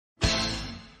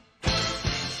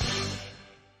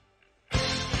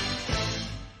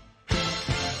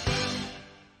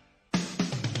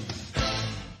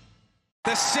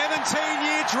The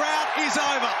 17-year drought is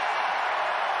over.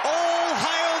 All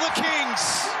hail the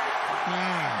Kings.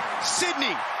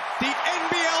 Sydney, the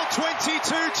NBL 22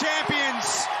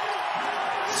 champions.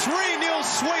 3-0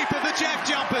 sweep of the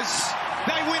JackJumpers.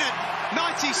 They win it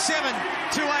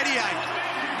 97-88.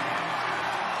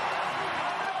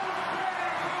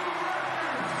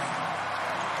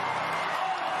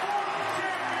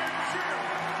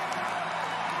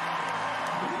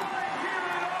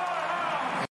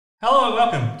 Hello and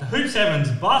welcome to Hoop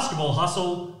 7's Basketball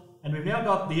Hustle, and we've now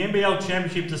got the NBL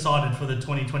Championship decided for the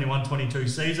 2021-22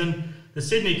 season. The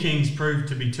Sydney Kings proved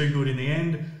to be too good in the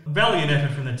end. Valiant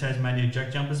effort from the Tasmania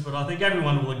JackJumpers, but I think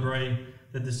everyone will agree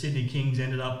that the Sydney Kings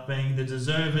ended up being the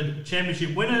deserved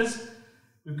championship winners.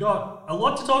 We've got a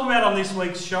lot to talk about on this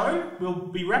week's show. We'll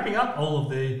be wrapping up all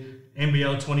of the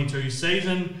NBL 22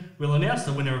 season. We'll announce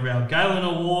the winner of our Galen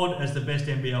Award as the best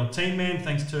NBL Team Man,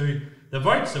 thanks to the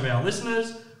votes of our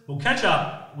listeners. We'll catch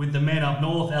up with the man up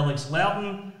north, Alex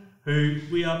Loughton, who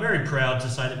we are very proud to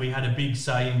say that we had a big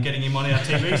say in getting him on our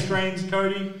TV screens,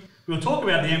 Cody. We'll talk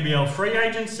about the NBL Free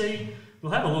Agency.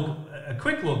 We'll have a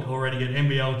quick look already at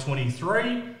NBL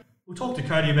 23. We'll talk to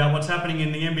Cody about what's happening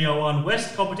in the NBL1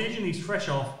 West competition. He's fresh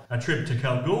off a trip to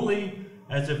Kalgoorlie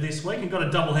as of this week and got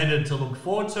a double-header to look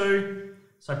forward to.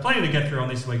 So plenty to get through on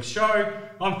this week's show.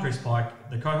 I'm Chris Pike,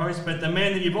 the co-host, but the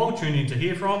man that you've all tuned in to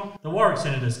hear from, the Warwick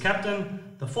Senators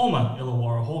captain, the former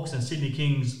Illawarra Hawks and Sydney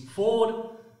Kings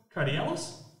forward, Cody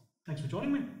Ellis. Thanks for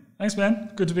joining me. Thanks, man.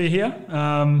 Good to be here.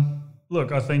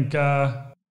 Look, I think,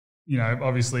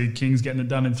 obviously Kings getting it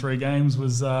done in 3 games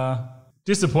was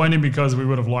disappointing because we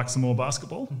would have liked some more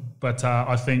basketball. But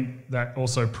I think that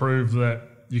also proved that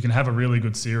you can have a really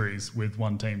good series with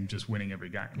one team just winning every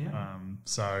game. Yeah.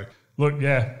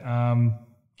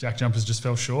 JackJumpers just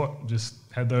fell short, just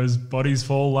had those bodies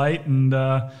fall late, and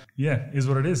is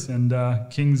what it is. And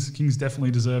Kings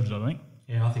definitely deserved it, I think.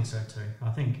 Yeah, I think so too.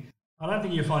 I don't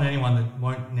think you'll find anyone that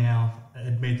won't now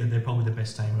admit that they're probably the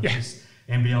best team of this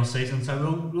NBL season.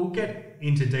 So we'll get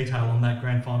into detail on that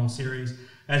grand final series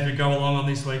as we go along on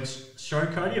this week's show,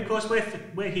 Cody. Of course,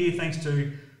 we're here thanks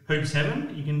to Hoop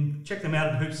 7. You can check them out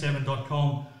at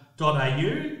hoop7.com.au.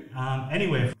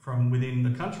 Anywhere from within the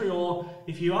country, or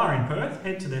if you are in Perth,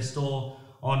 head to their store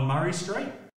on Murray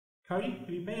Street. Cody, have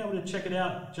you been able to check it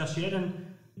out just yet?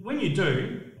 And when you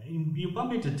do, you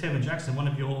bump into Tevin Jackson, one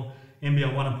of your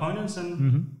NBL1 opponents,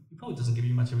 and he probably doesn't give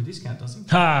you much of a discount, does he?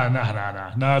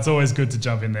 No. It's always good to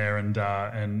jump in there and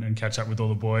catch up with all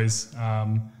the boys.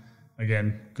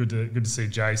 Again, good to see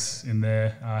Jace in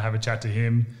there. Have a chat to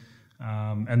him.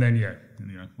 And then,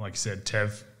 like you said,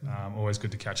 Tev, always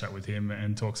good to catch up with him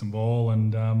and talk some ball.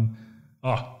 And,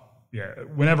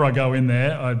 whenever I go in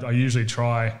there, I usually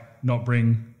try not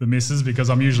bring the missus because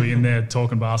I'm usually in there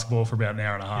talking basketball for about an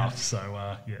hour and a half.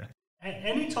 So,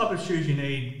 Any type of shoes you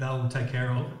need, they'll take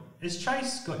care of. Has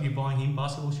Chase got you buying him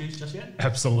basketball shoes just yet?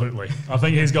 Absolutely. I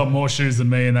think he's got more shoes than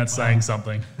me, and that's saying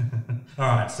something. All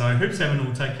right, so Hoop 7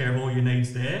 will take care of all your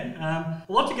needs there. A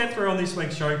lot to get through on this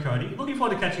week's show, Cody. Looking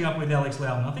forward to catching up with Alex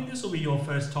Loughton. I think this will be your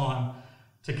first time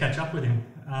to catch up with him.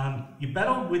 You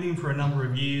battled with him for a number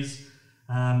of years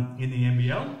in the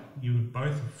NBL. You were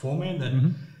both foremen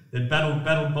that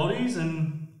battled bodies,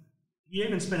 and you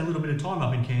even spent a little bit of time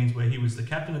up in Cairns where he was the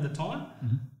captain at the time.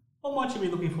 What might you be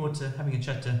looking forward to having a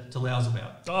chat to Lows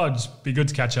about? Oh, just be good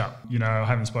to catch up. I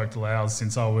haven't spoke to Lows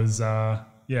since I was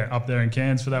up there in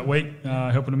Cairns for that week,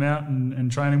 helping him out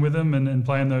and training with him and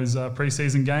playing those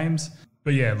pre-season games.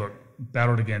 But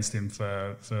battled against him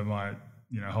for my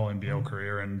whole NBL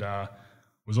career, and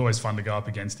was always fun to go up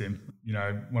against him.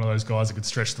 One of those guys that could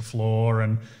stretch the floor,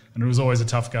 and it was always a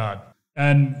tough guard.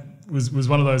 And was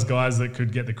one of those guys that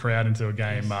could get the crowd into a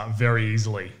game very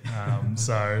easily.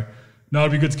 No,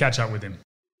 it'd be good to catch up with him.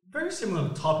 Very similar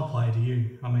type of player to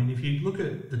you. I mean, if you look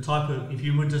at the if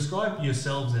you would describe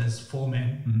yourselves as 4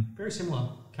 men, very similar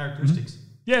characteristics.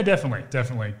 Yeah, definitely.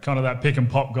 Kind of that pick and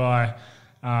pop guy.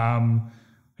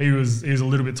 He was a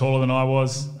little bit taller than I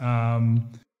was.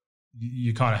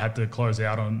 You kind of had to close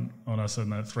out on us on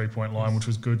that 3-point line, which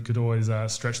was good. Could always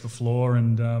stretch the floor,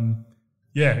 and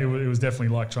it was definitely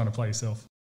like trying to play yourself.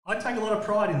 I take a lot of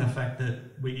pride in the fact that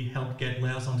we helped get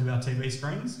Louse onto our TV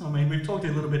screens. I mean, we've talked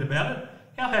a little bit about it.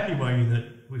 How happy were you that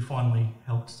we finally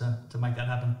helped to make that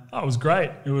happen? Oh, it was great.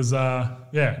 It was, it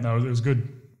was good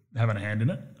having a hand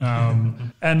in it.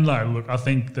 And look, I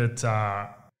think that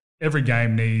every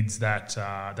game needs that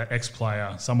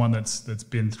ex-player, someone that's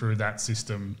been through that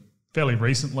system fairly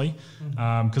recently,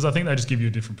 because I think they just give you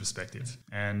a different perspective.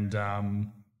 And,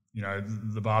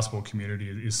 the basketball community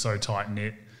is so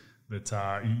tight-knit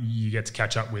that you get to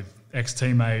catch up with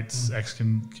ex-teammates,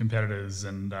 ex-competitors,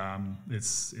 and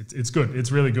it's good.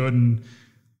 It's really good, and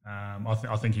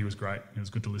I think he was great. It was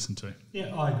good to listen to.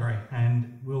 Yeah, I agree.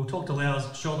 And we'll talk to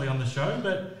Loughton shortly on the show,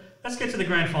 but let's get to the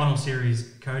grand final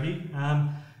series, Cody.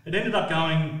 It ended up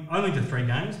going only to 3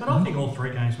 games, but I think all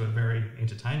 3 games were very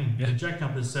entertaining. Yeah. The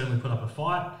JackJumpers certainly put up a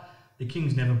fight. The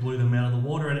Kings never blew them out of the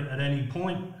water at any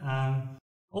point.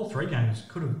 All 3 games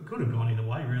could have gone either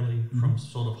way, really, from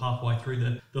sort of halfway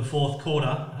through the fourth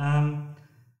quarter.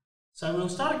 So we'll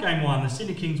start at game 1. The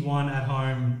Sydney Kings won at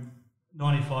home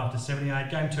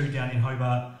 95-78. Game 2 down in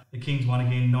Hobart, the Kings won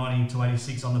again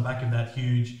 90-86 on the back of that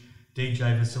huge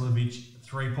DJ Vasiljevic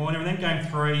 3-pointer. And then game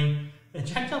 3, the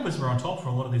JackJumpers were on top for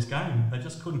a lot of this game. They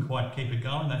just couldn't quite keep it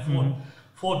going. They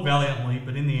fought valiantly,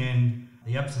 but in the end,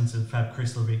 the absence of Fab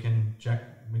Krslovic and Jack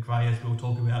McVeigh, as we'll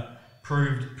talk about,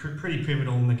 proved pretty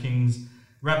pivotal, and the Kings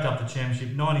wrapped up the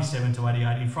championship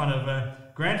 97-88 in front of a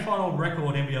grand final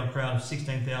record NBL crowd of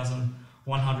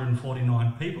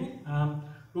 16,149 people.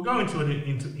 We'll go into it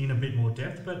in a bit more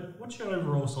depth, but what's your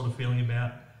overall sort of feeling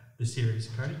about the series,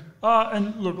 Cody?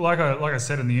 And look, like I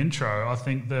said in the intro, I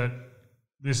think that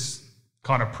this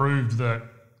kind of proved that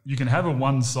you can have a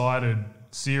one-sided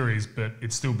series, but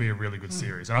it still be a really good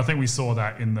series. And I think we saw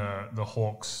that in the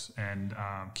Hawks and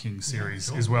Kings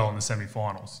series as well in the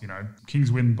semi-finals. You know,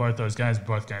 Kings win both those games,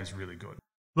 both games really good.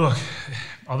 Look,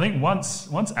 I think once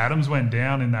Adams went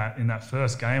down in that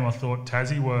first game, I thought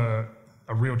Tassie were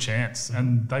a real chance,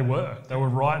 and they were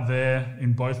right there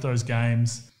in both those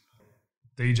games.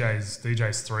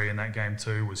 DJ's 3 in that game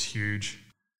too was huge,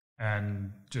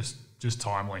 and just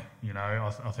timely. You know,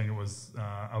 I think it was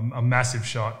a massive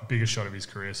shot, biggest shot of his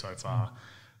career so far.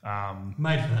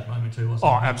 Made for that moment too, wasn't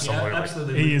Oh, he? absolutely. Yeah,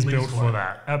 absolutely. He is built for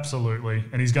that. Absolutely.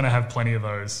 And he's going to have plenty of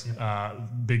those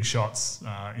big shots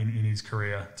in his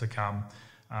career to come.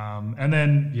 And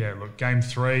then, look, game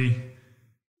 3,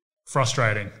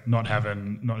 frustrating not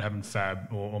having Fab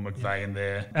or McVeigh in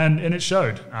there. And it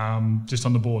showed just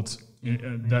on the boards.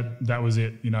 That was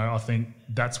it. You know, I think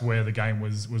that's where the game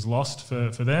was lost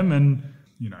for them. And,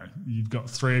 you know, you've got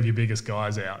 3 of your biggest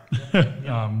guys out.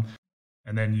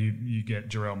 And then you get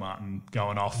Jarell Martin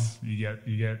going off. You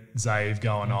get Xavier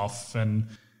going off. And,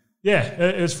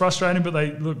 it's frustrating, but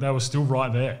they were still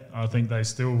right there. I think they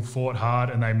still fought hard,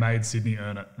 and they made Sydney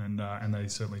earn it, and they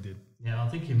certainly did. Yeah, I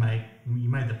think you made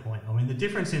the point. I mean, the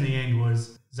difference in the end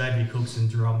was Xavier Cooks and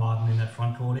Jarell Martin in that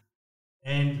front court.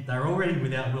 And they're already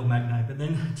without Will Magnay, but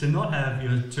then to not have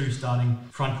your 2 starting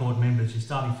front court members, your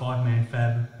starting 5-man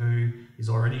Fab, who is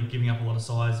already giving up a lot of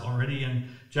size already, and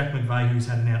Jack McVeigh, who's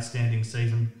had an outstanding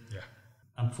season,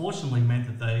 unfortunately meant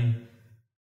that they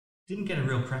didn't get a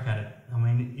real crack at it. I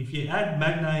mean, if you add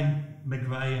Magnay,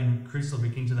 McVeigh and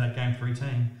Krslovic into that game 3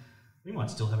 team, we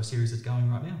might still have a series that's going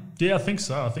right now. Yeah, I think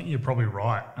so. I think you're probably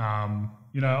right.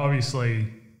 You know,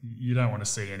 obviously, you don't want to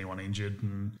see anyone injured,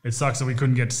 and it sucks that we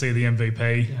couldn't get to see the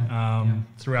MVP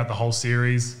throughout the whole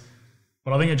series.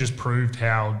 But I think it just proved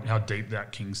how deep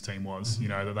that Kings team was. You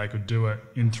know, that they could do it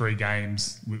in 3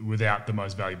 games without the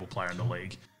most valuable player in the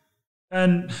league.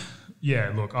 And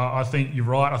look, I think you're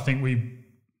right. I think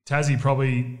Tassie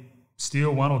probably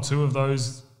steal 1 or 2 of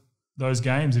those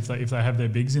games if they have their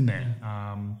bigs in there.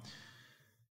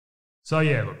 So,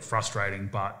 look, frustrating,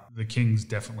 but the Kings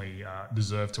definitely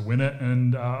deserve to win it,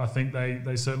 and I think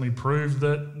they certainly proved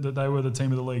that they were the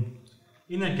team of the league.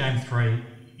 In that game 3,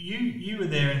 you were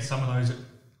there in some of those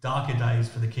darker days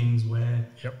for the Kings where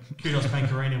Kudos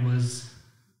Bank Arena was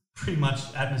pretty much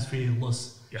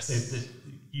atmosphereless. Yes.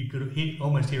 You could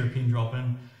almost hear a pin drop,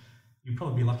 and you'd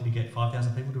probably be lucky to get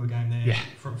 5,000 people to a game there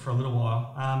for a little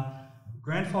while.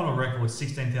 Grand final record,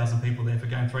 16,000 people there for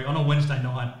game 3 on a Wednesday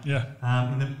night.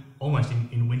 Almost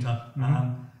in winter.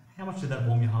 How much did that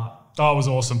warm your heart? Oh, it was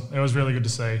awesome. It was really good to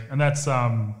see, and that's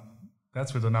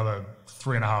with another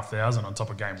 3,500 on top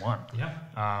of game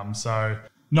 1. So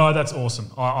no, that's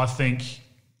awesome. I think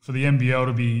for the NBL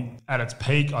to be at its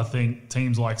peak, I think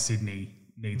teams like Sydney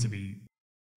need to be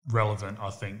relevant. I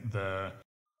think the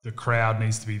crowd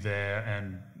needs to be there,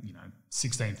 and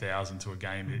 16,000 to a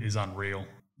game is unreal.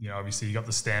 You know, obviously you got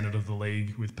the standard of the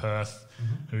league with Perth,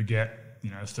 who get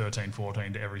 13,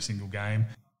 14 to every single game.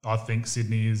 I think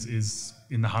Sydney is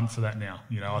in the hunt for that now.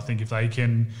 You know, I think if they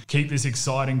can keep this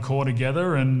exciting core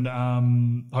together, and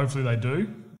hopefully they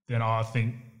do, then I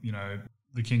think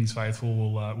the Kings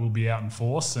faithful will be out in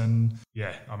force. And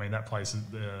I mean that place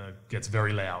gets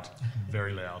very loud,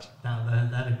 very loud.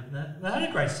 No, they had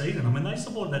a great season. I mean, they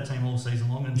supported that team all season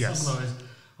long, and some of those.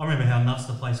 I remember how nuts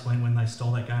the place went when they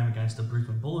stole that game against the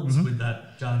Brisbane Bullets with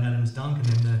that Jaylen Adams dunk, and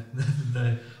then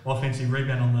the offensive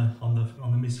rebound on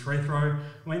the missed free throw.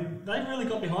 I mean, they really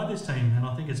got behind this team, and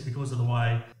I think it's because of the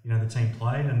way the team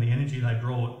played and the energy they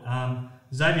brought.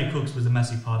 Xavier Cooks was a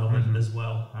massive part of it as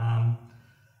well.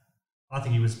 I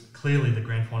think he was clearly the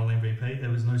grand final MVP. There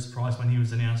was no surprise when he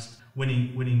was announced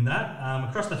winning that.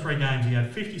 Across the 3 games, he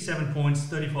had 57 points,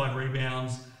 35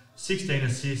 rebounds, 16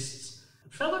 assists.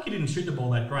 It felt like he didn't shoot the ball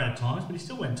that great at times, but he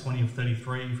still went 20 of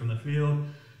 33 from the field.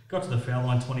 Got to the foul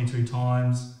line 22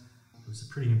 times. It was a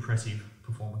pretty impressive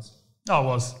performance. Oh, it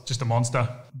was just a monster,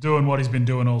 doing what he's been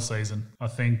doing all season. I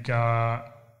think,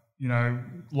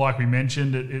 like we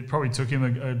mentioned, it probably took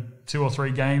him 2 or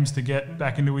 3 games to get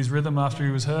back into his rhythm after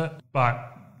he was hurt.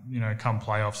 But, come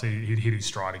playoffs, he'd hit his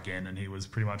stride again, and he was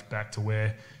pretty much back to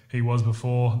where he was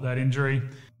before that injury.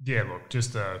 Yeah, look,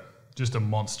 just a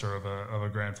monster of a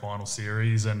grand final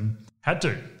series, and had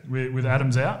to with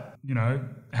Adams out.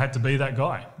 Had to be that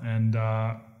guy, and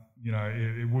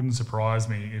it wouldn't surprise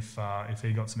me if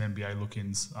he got some NBA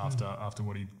look-ins after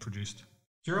what he produced.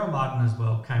 Jarell Martin as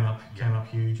well came up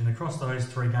huge, and across those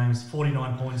 3 games,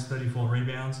 49 points, 34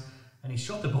 rebounds, and he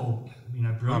shot the ball,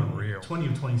 brilliantly. Unreal. 20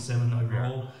 of 27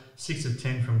 overall, 6 of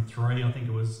 10 from 3. I think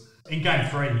it was in game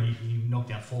 3 he knocked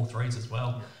down 4 threes as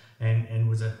well, and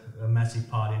was a massive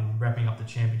part in wrapping up the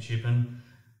championship. And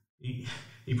he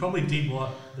probably did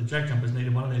what the JackJumpers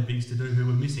needed one of their bigs to do, who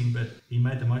were missing, but he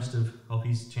made the most of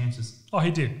his chances. Oh, he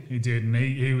did, and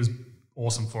he was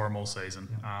awesome for him all season.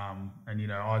 Yeah. And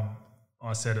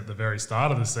I said at the very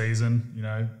start of the season,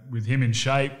 with him in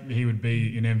shape, he would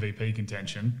be in MVP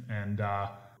contention. And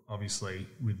obviously,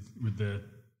 with the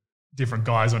different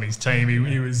guys on his team,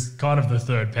 he was kind of the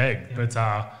third peg. Yeah. But,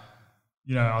 I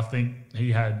think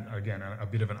he had, again, a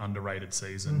bit of an underrated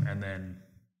season, and then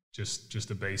just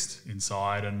a beast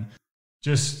inside, and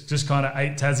just kind of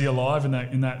ate Tassie alive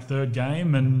in that third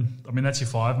game. And, I mean, that's your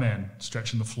 5-man,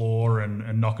 stretching the floor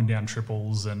and knocking down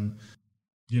triples, and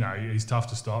he's tough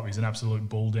to stop. He's an absolute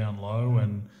bull down low,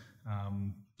 and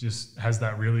just has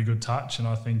that really good touch. And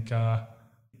I think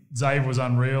Zave was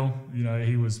unreal.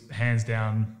 He was hands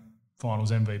down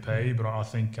finals MVP, but I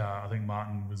think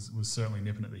Martin was certainly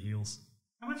nipping at the heels.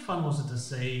 How much fun was it to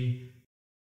see?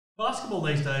 Basketball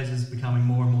these days is becoming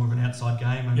more and more of an outside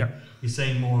game, and you're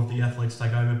seeing more of the athletes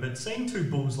take over. But seeing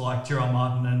 2 bulls like Jarell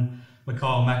Martin and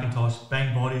Mikhail McIntosh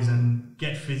bang bodies and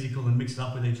get physical and mix it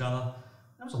up with each other,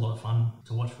 that was a lot of fun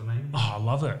to watch for me. Oh, I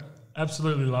love it.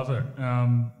 Absolutely love it.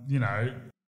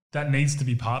 That needs to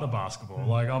be part of basketball.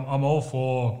 Like, I'm all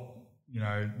for,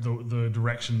 the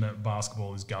direction that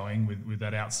basketball is going with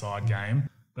that outside game.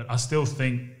 But I still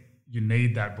think you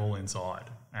need that ball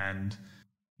inside. And,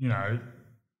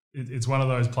 it's one of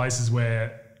those places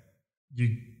where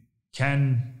you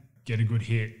can get a good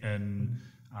hit and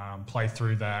play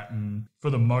through that. And for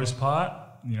the most part,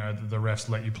 the refs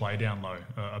let you play down low,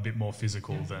 a bit more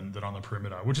physical than on the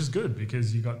perimeter, which is good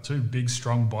because you've got 2 big,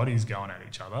 strong bodies going at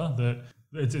each other. That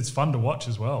it's fun to watch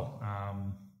as well.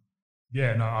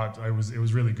 It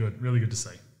was really good to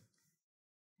see.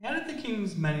 How did the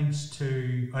Kings manage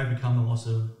to overcome the loss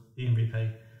of the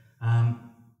MVP?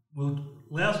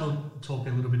 Loughton will talk a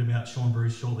little bit about Shaun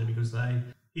Bruce shortly, because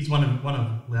he's one of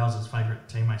Loughton's favourite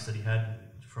teammates that he had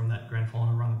from that grand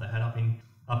final run that they had up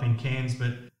in Cairns.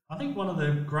 But I think one of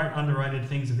the great underrated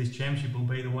things of this championship will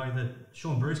be the way that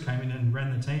Shaun Bruce came in and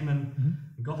ran the team and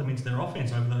got them into their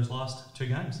offense over those last 2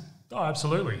 games. Oh,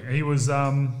 absolutely. He was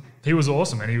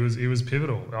awesome, and he was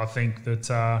pivotal. I think that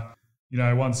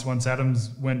once Adams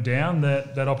went down,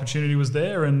 that opportunity was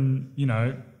there, and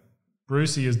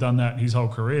Brucey has done that his whole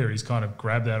career. He's kind of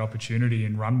grabbed that opportunity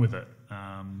and run with it.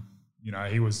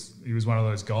 He was one of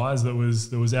those guys that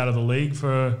was out of the league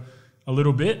for a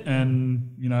little bit,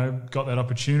 and got that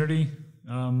opportunity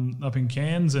up in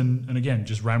Cairns, and again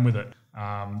just ran with it.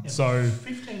 So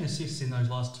 15 assists in those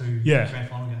last 2 grand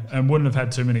final games, and wouldn't have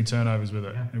had too many turnovers with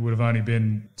it. It would have only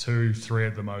been 2, 3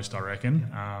 at the most, I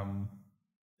reckon.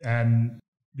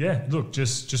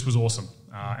 Just was awesome,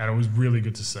 and it was really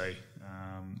good to see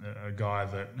a guy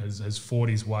that has fought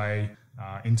his way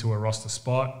into a roster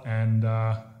spot and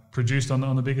produced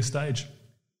on the biggest stage.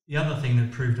 The other thing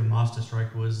that proved a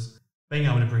masterstroke was being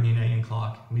able to bring in Ian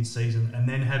Clark mid-season, and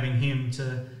then having him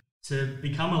to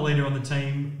become a leader on the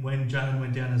team when Jaylen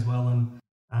went down as well. And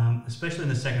especially in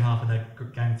the second half of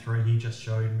that game 3, he just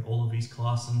showed all of his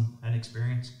class and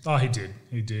experience. Oh, he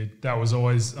did. That was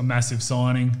always a massive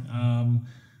signing.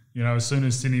 As soon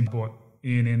as Sydney brought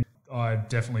Ian in, I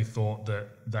definitely thought that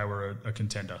they were a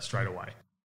contender straight away.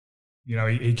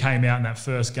 He came out in that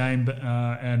first game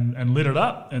and lit it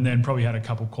up, and then probably had a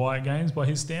couple quiet games by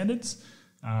his standards,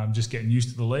 just getting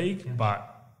used to the league. Yeah. But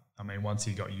I mean, once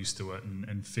he got used to it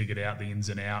and figured out the ins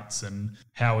and outs and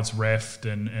how it's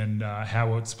reffed and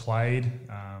how it's played,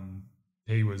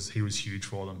 he was huge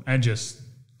for them. And just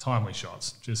timely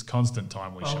shots, just constant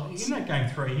timely shots. In that game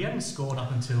 3, he hadn't scored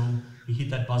up until he hit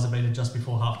that buzzer beater just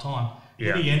before half time.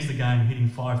 Yeah. Then he ends the game hitting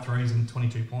 5 threes and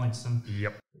 22 points. And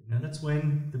yep. That's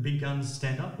when the big guns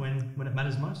stand up, when it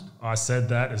matters most. I said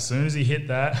that. As soon as he hit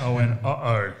that, I went,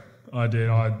 uh-oh. I did.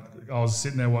 I was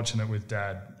sitting there watching it with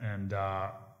Dad, and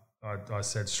I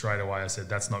said straight away, I said,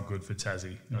 that's not good for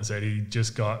Tassie. I said, he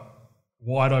just got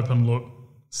wide open look,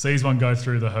 sees one go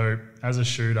through the hoop. As a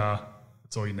shooter,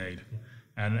 that's all you need. Yeah.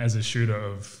 And as a shooter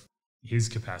of his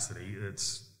capacity,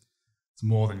 it's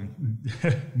more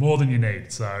than you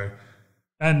need. So,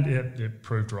 and it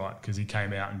proved right, because he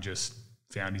came out and just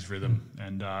found his rhythm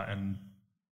and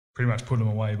pretty much put him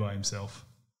away by himself.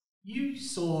 You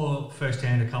saw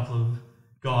firsthand a couple of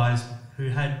guys who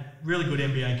had really good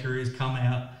NBA careers come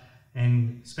out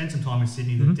and spend some time in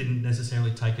Sydney that didn't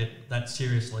necessarily take it that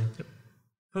seriously. Yep.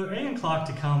 For Ian Clark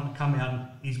to come out,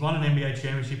 he's won an NBA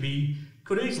championship. He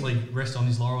could easily rest on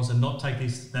his laurels and not take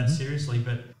this that seriously,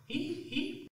 but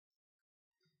he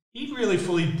really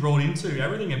fully brought into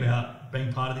everything about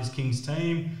being part of this Kings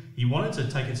team. He wanted to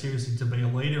take it seriously, to be a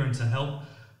leader and to help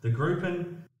the group.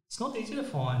 And it's not easy to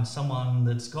find someone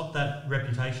that's got that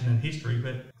reputation and history,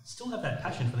 but still have that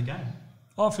passion for the game.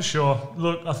 Oh, for sure.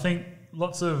 Look, I think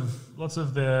lots of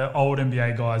the old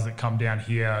NBA guys that come down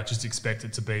here just expect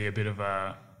it to be a bit of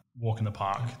a walk in the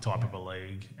park type of a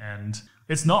league, and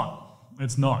it's not.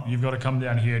 It's not. You've got to come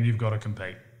down here and you've got to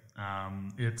compete.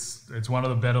 It's one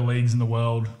of the better leagues in the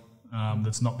world.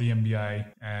 That's not the NBA,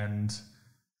 and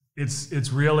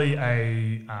it's really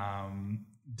a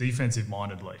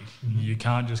defensive-minded league. You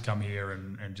can't just come here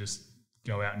and just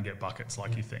go out and get buckets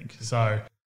like you think. So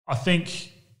I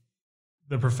think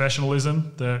the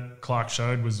professionalism that Clark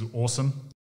showed was awesome.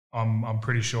 I'm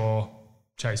pretty sure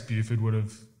Chase Buford would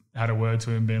have had a word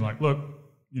to him, being like, look,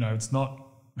 it's not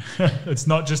it's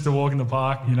not just a walk in the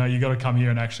park. You got to come here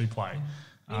and actually play.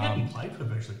 He hadn't played for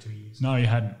virtually 2 years. No, he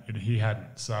hadn't. He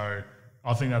hadn't. So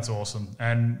I think that's awesome.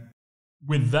 And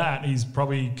with that, he's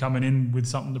probably coming in with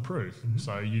something to prove.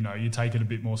 So, you take it a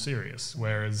bit more serious.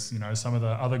 Whereas, some of the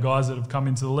other guys that have come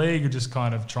into the league are just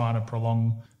kind of trying to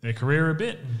prolong their career a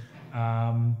bit. He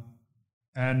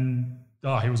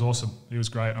was awesome. He was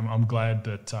great. I'm glad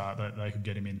that they could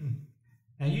get him in.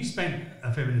 Now, you spent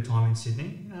a fair bit of time in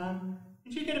Sydney.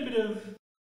 Did you get a bit of...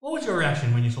 What was your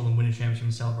reaction when you saw them win a championship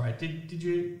and celebrate? Did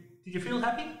you feel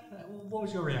happy? What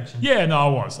was your reaction? Yeah, no, I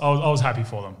was. I was happy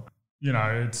for them.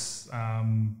 It's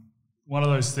one of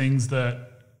those things that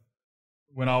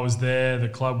when I was there, the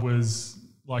club was,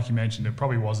 like you mentioned, it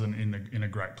probably wasn't in a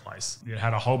great place. It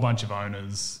had a whole bunch of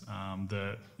owners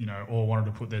that all wanted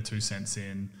to put their 2 cents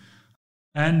in,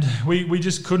 and we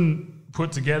just couldn't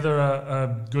put together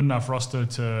a good enough roster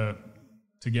to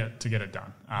get it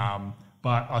done.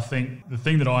 But I think the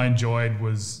thing that I enjoyed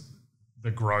was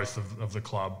the growth of the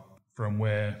club from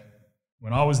when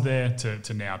I was there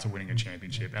to now to winning a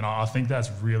championship. And I think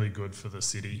that's really good for the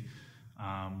city.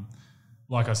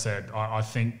 Like I said, I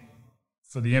think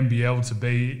for the NBL to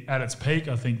be at its peak,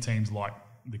 I think teams like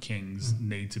the Kings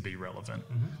need to be relevant.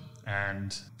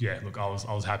 And yeah, look, I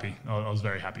was happy. I was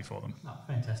very happy for them. Oh,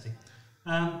 fantastic.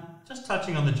 Just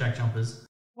touching on the JackJumpers, I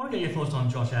want to get your thoughts on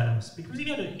Josh Adams, because he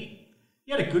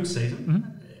had a good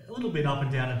season, a little bit up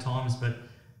and down at times, but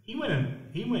he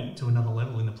went to another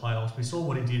level in the playoffs. We saw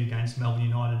what he did against Melbourne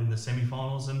United in the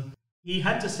semi-finals, and he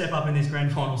had to step up in this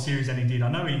grand final series, and he did. I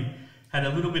know he had a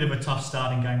little bit of a tough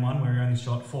start in game 1 where he only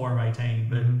shot 4 of 18,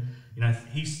 but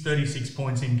his 36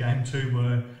 points in game 2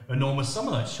 were enormous. Some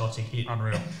of those shots he hit,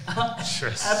 unreal.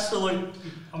 Absolute.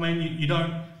 I mean, you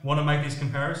don't want to make this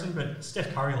comparison, but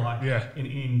Steph Curry in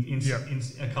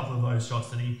a couple of those shots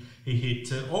that he hit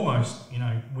to almost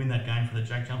win that game for the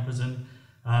JackJumpers. And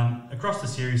across the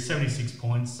series, 76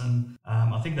 points, and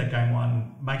I think that game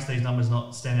 1 makes these numbers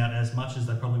not stand out as much as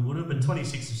they probably would have, but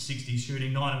 26 of 60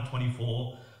 shooting, 9 of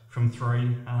 24 from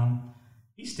 3.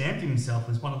 He stamped himself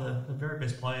as one of the very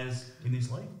best players in this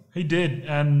league. He did,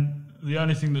 and the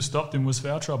only thing that stopped him was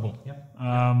foul trouble.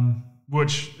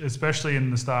 Which, especially in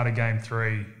the start of game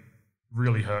 3,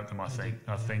 really hurt them, I think.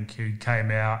 I think he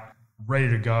came out ready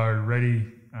to go, ready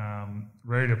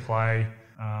to play.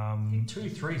 He hit 2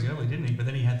 threes early, didn't he? But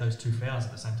then he had those 2 fouls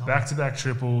at the same time. Back-to-back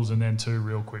triples and then 2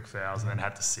 real quick fouls and then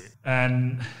had to sit.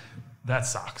 And that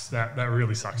sucks. That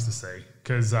really sucks to see.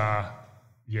 Because,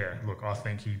 look, I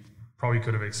think he probably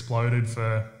could have exploded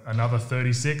for another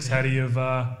 36 had he have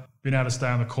been able to stay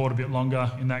on the court a bit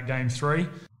longer in that game 3.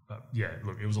 But yeah,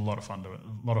 look, it was a lot of fun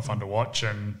to watch,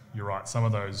 and you're right, some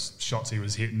of those shots he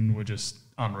was hitting were just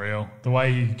unreal. The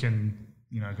way he can,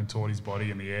 contort his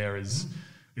body in the air is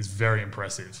very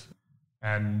impressive.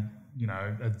 And,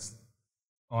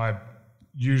 I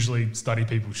usually study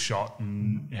people's shot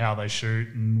and how they shoot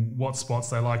and what spots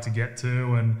they like to get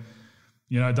to, and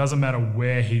it doesn't matter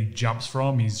where he jumps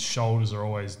from, his shoulders are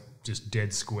always just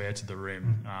dead square to the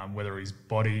rim. Whether his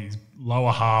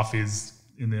lower half is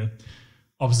in the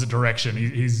opposite direction,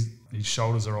 his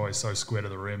shoulders are always so square to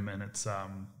the rim, and it's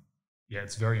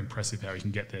it's very impressive how he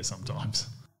can get there sometimes.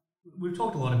 We've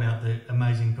talked a lot about the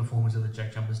amazing performance of the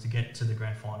Jack Jumpers to get to the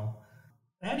grand final.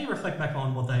 How do you reflect back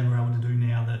on what they were able to do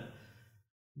now that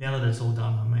it's all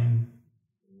done? I mean,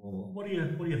 what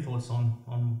are your thoughts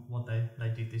on what they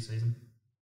did this season?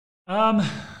 It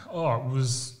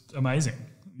was amazing.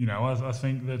 I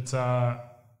think that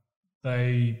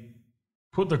they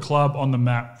put the club on the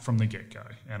map from the get-go,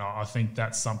 and I think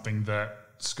that's something that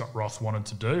Scott Roth wanted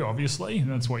to do, obviously,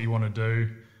 and that's what you want to do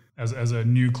as a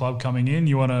new club coming in.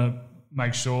 You want to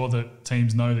make sure that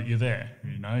teams know that you're there.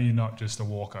 You're not just a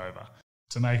walkover.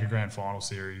 To make a grand final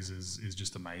series is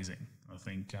just amazing. I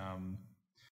think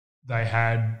they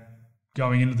had,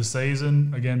 going into the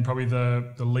season, again, probably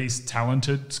the least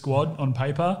talented squad on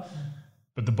paper,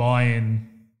 but the buy-in,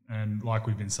 and like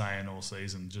we've been saying all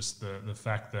season, just the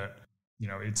fact that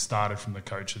it started from the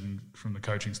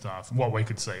coaching staff, what we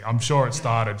could see. I'm sure it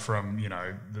started from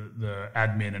the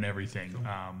admin and everything,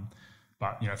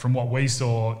 but from what we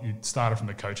saw, it started from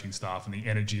the coaching staff and the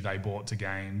energy they brought to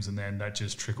games, and then that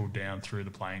just trickled down through the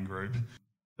playing group.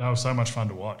 That was so much fun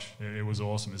to watch. It was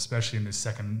awesome, especially in this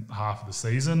second half of the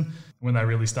season when they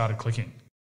really started clicking.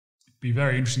 It'd be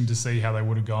very interesting to see how they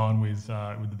would have gone with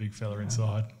the big fella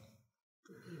inside.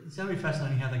 It's going to be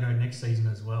fascinating how they go next season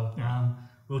as well. Yeah.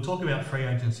 We'll talk about free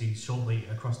agency shortly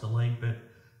across the league, but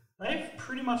they've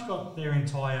pretty much got their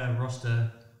entire roster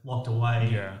locked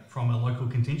away from a local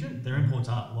contingent. Their imports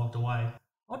aren't locked away.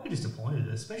 I'd be disappointed,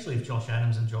 especially if Josh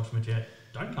Adams and Josh Majette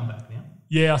don't come back now.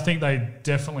 Yeah, I think they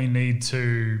definitely need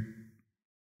to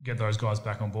get those guys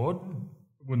back on board.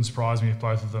 It wouldn't surprise me if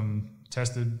both of them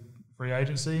tested free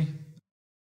agency,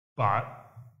 but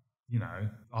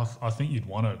I think you'd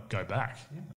want to go back.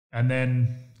 Yeah. And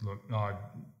then, look,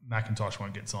 McIntosh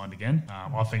won't get signed again.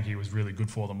 I think he was really good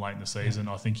for them late in the season.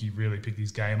 I think he really picked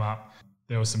his game up.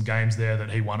 There were some games there that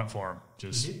he won it for him,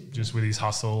 just with his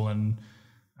hustle and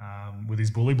with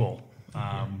his bully ball.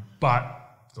 But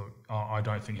look, I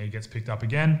don't think he gets picked up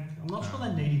again. I'm not sure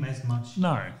they need him as much.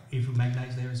 No. If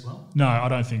Magnay's there as well. No, I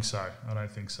don't think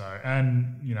so.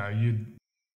 And,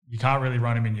 you can't really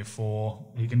run him in your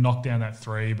 4. He can knock down that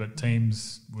 3, but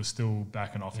teams were still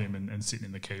backing off him and sitting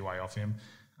in the keyway off him.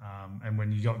 And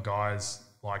when you got guys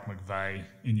like McVeigh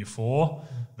in your 4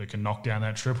 that can knock down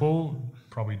that triple,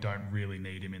 probably don't really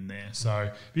need him in there. So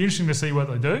it'll be interesting to see what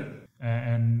they do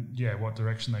and what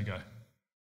direction they go.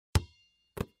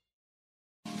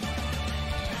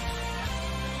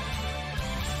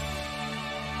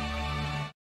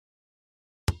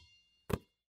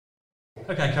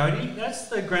 Okay, Cody, that's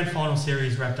the grand final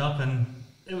series wrapped up, and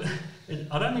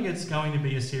I don't think it's going to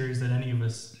be a series that any of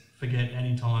us forget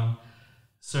anytime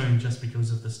soon, just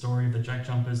because of the story of the Jack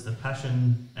Jumpers, the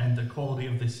passion and the quality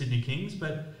of the Sydney Kings.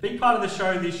 But a big part of the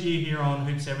show this year here on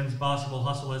Hoop 7's Basketball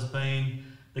Hustle has been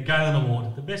the Galen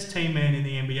Award, the best team man in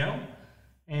the NBL.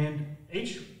 And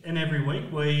each and every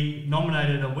week we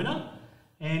nominated a winner,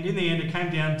 and in the end it came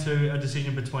down to a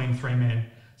decision between 3 men.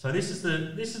 So this is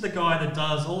the guy that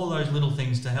does all of those little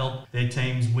things to help their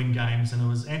teams win games. And it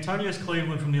was Antonius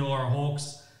Cleveland from the Illawarra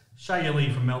Hawks,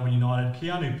 Shea from Melbourne United,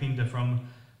 Keanu Pinder from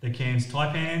the Cairns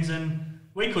Taipans, and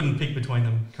we couldn't pick between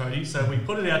them, Cody. So we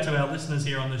put it out to our listeners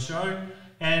here on the show,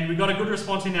 and we got a good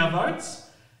response in our votes.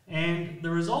 And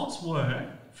the results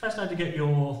were, fascinating to get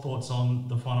your thoughts on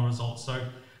the final results. So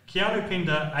Keanu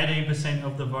Pinder, 18%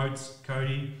 of the votes,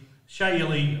 Cody.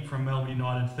 Shea from Melbourne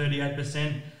United,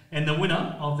 38%. And the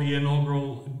winner of the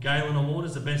inaugural Galen Award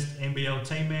is the best NBL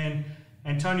Team Man,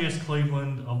 Antonius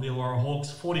Cleveland of the Illawarra Hawks,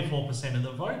 44% of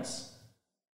the votes.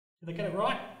 Did they get it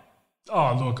right?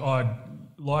 Oh, look,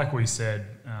 like we said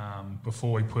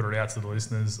before we put it out to the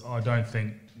listeners, I don't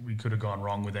think we could have gone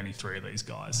wrong with any 3 of these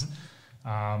guys.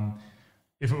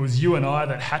 If it was you and I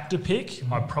that had to pick,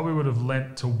 I probably would have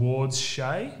lent towards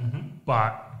Shea.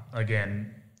 But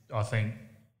again, I think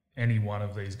any one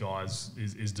of these guys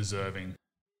is deserving.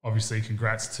 Obviously,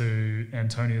 congrats to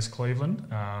Antonius Cleveland.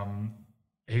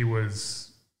 He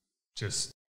was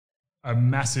just a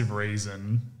massive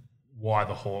reason why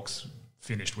the Hawks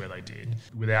finished where they did.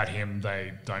 Without him,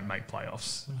 they don't make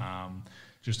playoffs.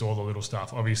 just all the little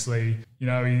stuff. Obviously,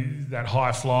 he's that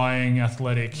high-flying,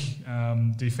 athletic,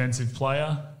 defensive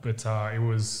player, but it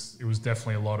was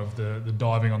definitely a lot of the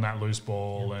diving on that loose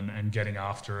ball and getting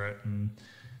after it and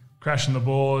crashing the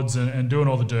boards and doing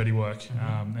all the dirty work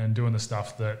and doing the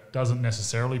stuff that doesn't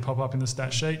necessarily pop up in the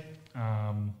stat sheet.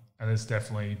 And it's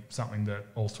definitely something that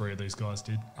all three of these guys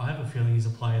did. I have a feeling he's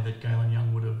a player that Galen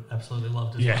Young would have absolutely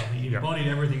loved as well. He embodied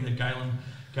everything that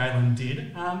Galen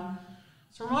did.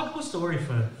 It's a remarkable story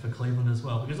for Cleveland as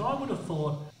well, because I would have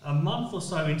thought a month or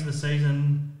so into the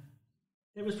season,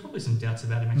 there was probably some doubts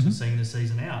about him actually seeing the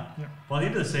season out. Yep. By the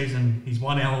end of the season, he's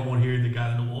won our award here in the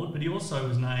Galen Award, but he also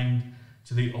was named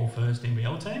to the All-First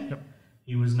NBL team. Yep.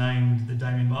 He was named the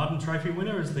Jarell Martin Trophy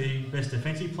winner as the best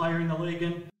defensive player in the league,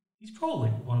 and he's probably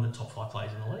one of the top 5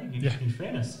 players in the league, in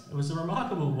fairness. It was a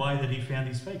remarkable way that he found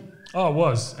his feet. Oh, it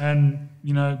was. And,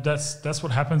 that's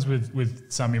what happens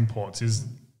with some imports is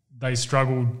they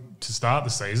struggled to start the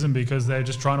season because they're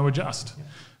just trying to adjust. Yeah.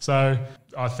 So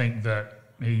I think that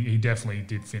he definitely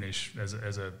did finish as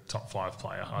a top 5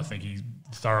 player. I think he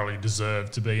thoroughly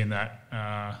deserved to be in that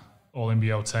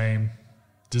All-NBL team,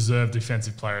 deserved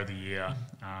Defensive Player of the Year.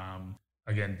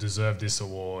 Again, deserved this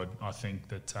award. I think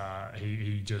that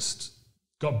he just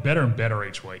got better and better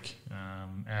each week.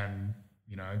 And,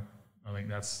 I think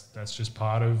that's just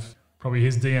part of probably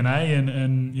his DNA.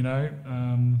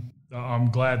 And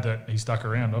I'm glad that he stuck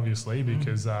around, obviously,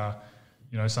 because,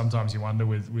 sometimes you wonder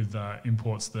with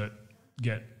imports that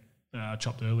get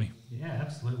chopped early. Yeah,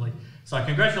 absolutely. So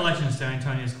congratulations to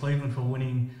Antonius Cleveland for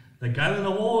winning the Galen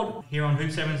Award here on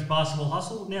Hoop 7's Basketball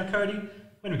Hustle. Now, Cody,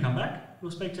 when we come back, we'll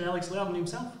speak to Alex Loughton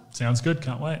himself. Sounds good.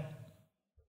 Can't wait.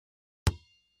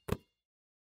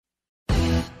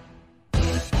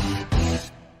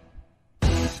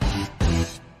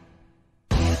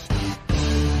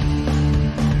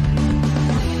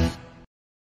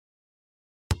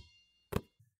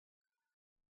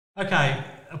 Okay,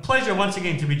 a pleasure once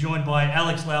again to be joined by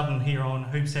Alex Loughton here on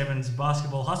Hoop 7's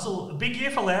Basketball Hustle. A big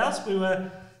year for Loughs. We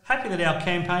were happy that our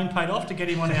campaign paid off to get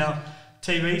him on our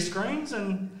TV screens,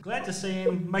 and glad to see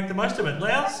him make the most of it.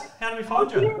 Loughs, how did we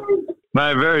find you?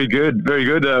 Mate, very good, very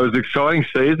good. It was an exciting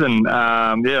season.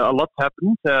 A lot's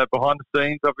happened behind the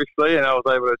scenes, obviously, and I was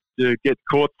able to get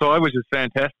courtside, which is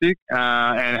fantastic,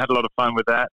 and had a lot of fun with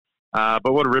that.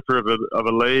 But what a ripper of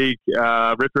a league,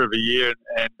 ripper of a year,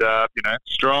 and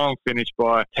strong finish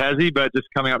by Tassie, but just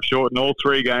coming up short in all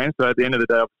 3 games. So at the end of the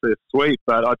day, obviously a sweep,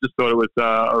 but I just thought it was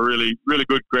a really, really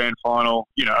good grand final,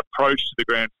 approach to the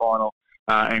grand final.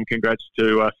 And congrats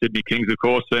to Sydney Kings, of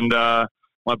course, and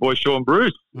my boy Shaun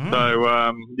Bruce. So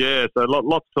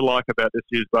lots to like about this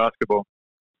year's basketball.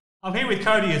 I'm here with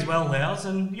Cody as well, Loughs,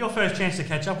 and your first chance to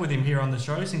catch up with him here on the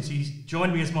show since he's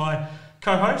joined me as my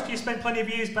co-host. You spent plenty of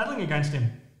years battling against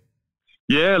him.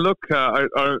 Yeah, look, I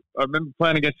remember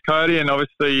playing against Cody, and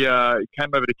obviously came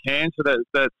over to Cairns for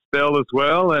that spell as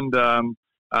well, and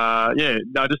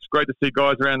just great to see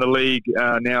guys around the league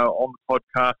now on the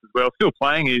podcast as well. Still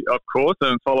playing, of course,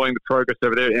 and following the progress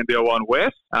over there at NBL1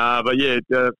 West.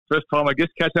 First time, I guess,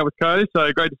 catching up with Cody.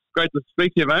 So great to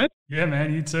speak to you, mate. Yeah,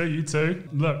 man, you too.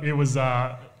 Look, it was,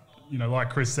 like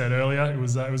Chris said earlier, it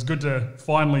was good to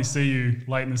finally see you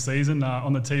late in the season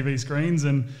on the TV screens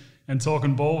and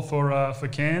talking ball for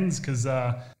Cairns. Because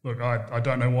I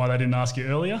don't know why they didn't ask you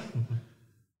earlier.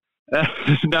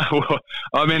 No,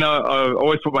 I mean, I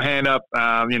always put my hand up,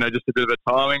 just a bit of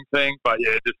a timing thing. But,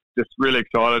 yeah, just really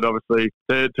excited, obviously,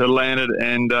 to land it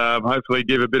and hopefully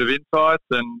give a bit of insights.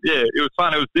 And, yeah, it was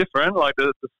fun. It was different. Like, at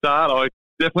the start, I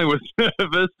definitely was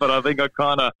nervous, but I think I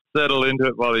kind of settled into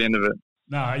it by the end of it.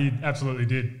 No, you absolutely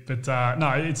did. But,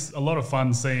 it's a lot of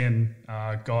fun seeing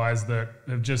guys that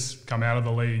have just come out of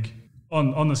the league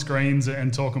on the screens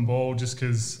and talking ball, just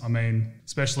because, I mean,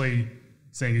 especially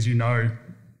seeing as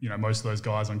most of those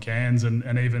guys on Cairns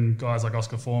and even guys like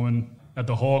Oscar Foreman at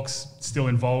the Hawks still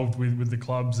involved with the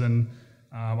clubs, and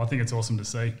I think it's awesome to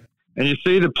see. And you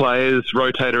see the players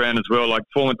rotate around as well, like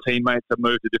former teammates have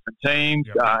moved to different teams,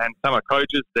 and some are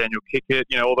coaches, Daniel Kickett,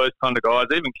 all those kind of guys.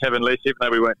 Even Kevin Leach, even though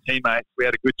we weren't teammates, we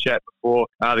had a good chat before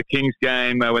the Kings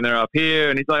game when they're up here,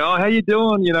 and he's like, "Oh, how you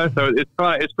doing?" So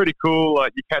it's pretty cool.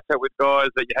 Like, you catch up with guys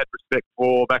that you had respect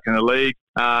for back in the league,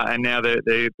 and now they're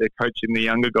coaching the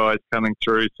younger guys coming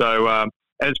through. So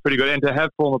it's pretty good. And to have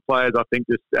former players, I think,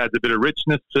 just adds a bit of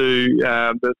richness to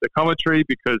the commentary,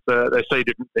 because they see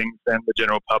different things than the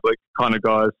general public kind of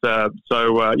guys. So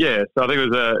I think it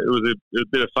was a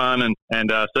bit of fun,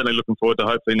 and certainly looking forward to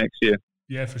hopefully next year.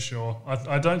 Yeah, for sure.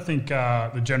 I don't think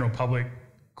the general public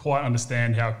quite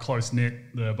understand how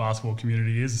close-knit the basketball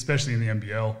community is, especially in the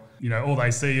NBL. All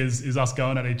they see is us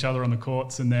going at each other on the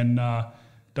courts, and then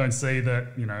don't see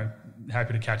that,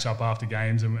 happy to catch up after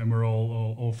games and we're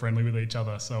all friendly with each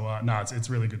other. So, it's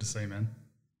really good to see, man.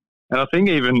 And I think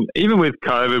even with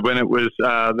COVID, when it was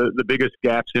the biggest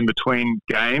gaps in between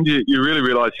games, you really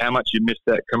realise how much you missed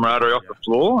that camaraderie off the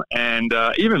floor. And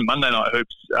even Monday Night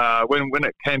Hoops, when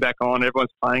it came back on,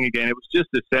 everyone's playing again. It was just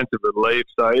a sense of relief.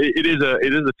 So it is a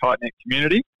tight knit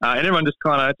community, and everyone just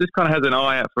kind of has an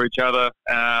eye out for each other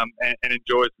and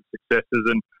enjoys the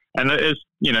successes. And as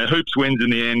Hoops wins in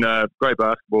the end. Great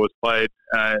basketball was played,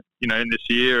 in this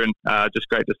year, and just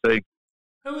great to see.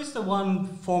 Who is the one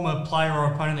former player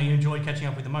or opponent that you enjoyed catching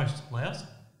up with the most, Laos?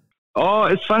 Oh,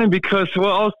 it's funny because, I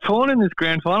was torn in this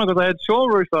grand final because I had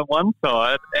Shaun Bruce on one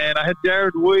side and I had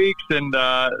Jared Weeks and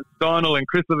Steinel and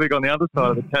Krslovic on the other side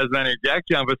of the Tasmania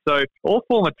JackJumpers. So all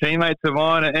former teammates of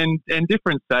mine and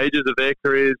different stages of their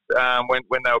careers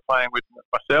when they were playing with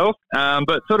myself.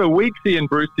 But sort of Weeksy and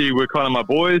Brucey were kind of my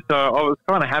boys, so I was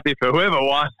kind of happy for whoever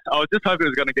won. I was just hoping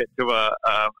it was going to get to a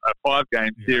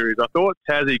 5-game series. I thought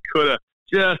Tassie could have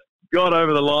just got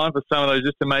over the line for some of those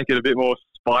just to make it a bit more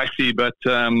spicy. But,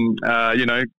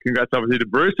 congrats obviously to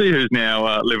Brucey, who's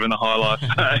now living the high life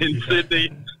in Sydney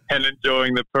and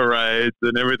enjoying the parades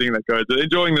and everything that goes,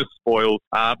 enjoying the spoils.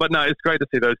 But no, it's great to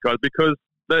see those guys because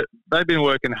they've been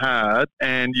working hard,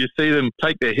 and you see them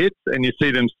take their hits and you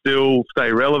see them still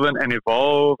stay relevant and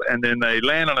evolve, and then they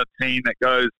land on a team that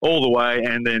goes all the way,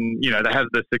 and then, they have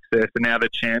the success, and now they're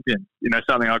champions.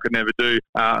 Something I could never do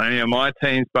on any of my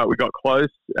teams, but we got close.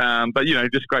 But,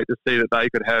 just great to see that they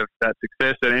could have that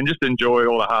success and just enjoy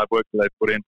all the hard work that they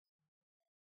put in.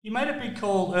 You made a big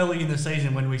call early in the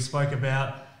season when we spoke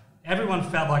about everyone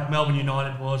felt like Melbourne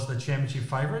United was the championship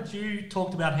favourites. You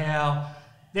talked about how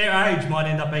their age might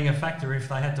end up being a factor if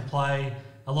they had to play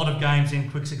a lot of games in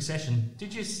quick succession.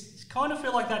 Did you kind of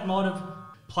feel like that might have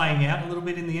playing out a little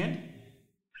bit in the end?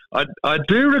 I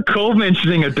do recall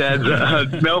mentioning a dad's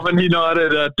Melbourne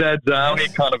United Dad's Army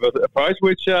kind of approach,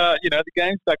 which the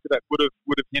games back to that would have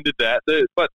hindered that.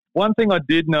 But one thing I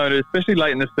did notice, especially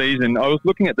late in the season, I was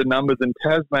looking at the numbers, and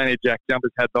Tasmania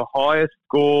JackJumpers had the highest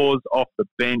scores off the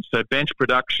bench. So bench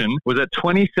production was at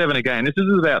 27 a game. This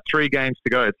is about 3 games to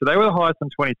go. So they were the highest on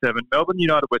 27. Melbourne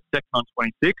United were second on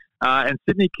 26. And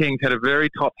Sydney Kings had a very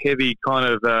top-heavy kind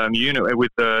of unit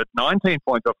with 19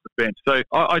 points off the bench. So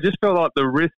I just felt like the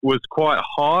risk was quite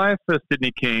high for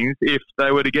Sydney Kings if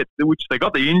they were to get, which they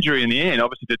got the injury in the end,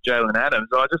 obviously to Jaylen Adams.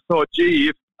 I just thought,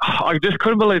 if I just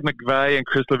couldn't believe McVeigh and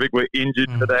Krslovic were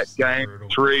injured for that game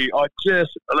 3.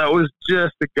 That was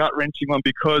just a gut-wrenching one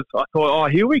because I thought,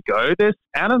 here we go.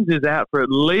 Adams is out for at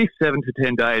least 7 to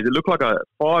 10 days. It looked like a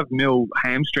 5 mil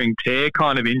hamstring tear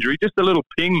kind of injury, just a little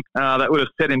ping that would have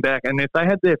set him back. And if they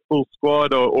had their full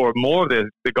squad or more of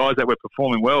the guys that were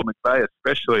performing well, McVeigh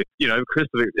especially,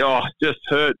 Krslovic, just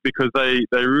hurt because they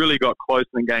really got close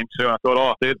in game 2. And I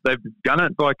thought, they've done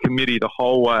it by committee the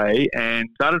whole way and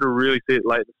started to really see it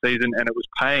late in the season, and it was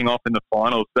paying off in the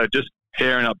finals. So just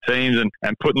tearing up teams and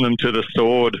putting them to the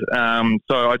sword.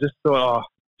 So I just thought,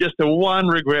 just the one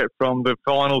regret from the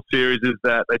final series is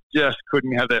that they just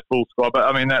couldn't have their full squad. But,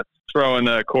 I mean, that's throwing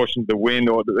caution to the wind,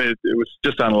 or it was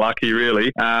just unlucky,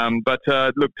 really. But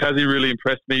look, Tassie really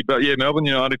impressed me. But, yeah, Melbourne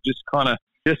United just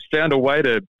found a way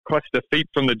to clutch defeat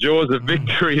from the jaws of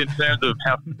victory in terms of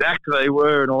how stacked they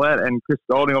were and all that. And Chris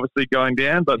Golding obviously going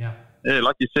down. But, yeah,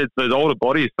 like you said, those older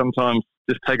bodies sometimes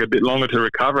just take a bit longer to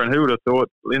recover. And who would have thought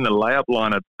in the layup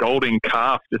line, a Golding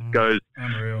calf just goes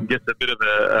and gets a bit of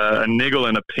a niggle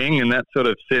and a ping, and that sort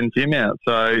of sends him out.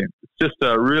 So it's just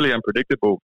really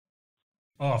unpredictable.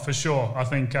 Oh, for sure. I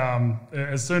think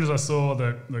as soon as I saw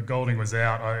that Golding was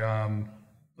out,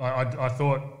 I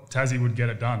thought Tassie would get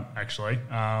it done, actually.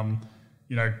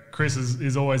 Chris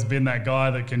has always been that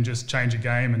guy that can just change a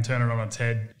game and turn it on its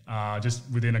head just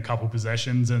within a couple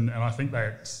possessions, and I think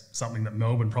that's something that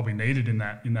Melbourne probably needed in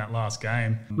that last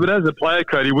game. But as a player,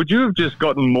 Cody, would you have just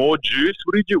gotten more juice?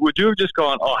 Would you have just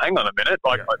gone, hang on a minute,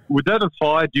 would that have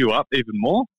fired you up even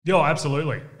more? Yeah,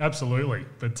 absolutely. But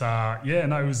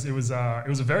it was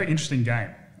a very interesting game,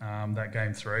 that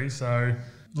game 3. So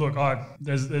look,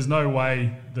 there's no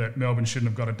way that Melbourne shouldn't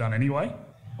have got it done anyway.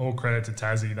 All credit to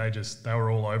Tassie. They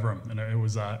were all over him, and it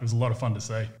was a lot of fun to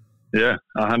see. Yeah,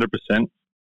 100%.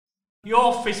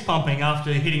 Your fist pumping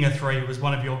after hitting a 3 was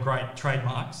one of your great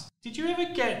trademarks. Did you ever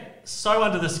get so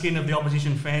under the skin of the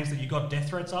opposition fans that you got death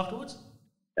threats afterwards?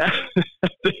 Death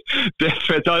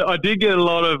threats. I did get a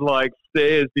lot of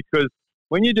stares because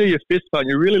when you do your fist pump,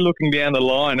 you're really looking down the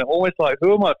line, almost like,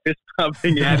 who am I fist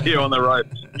pumping at here on the road?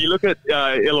 You look at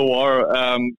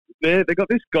Illawarra. they've got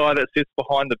this guy that sits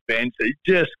behind the bench. He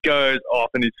just goes off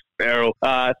and he's feral.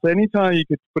 So anytime you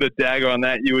could put a dagger on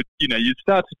that, you'd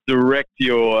start to direct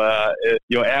your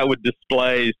outward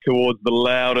displays towards the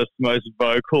loudest, most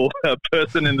vocal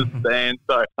person in the stand.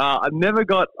 So I never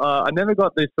got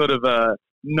this sort of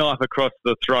knife across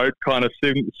the throat kind of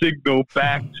signal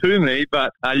back to me,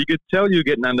 but you could tell you were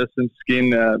getting under some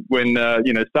skin when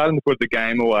starting to put the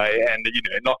game away and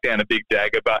knock down a big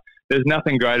dagger. But there's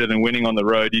nothing greater than winning on the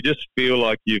road. You just feel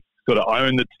like you've sort of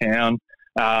owned the town,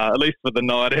 at least for the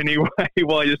night anyway,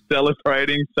 while you're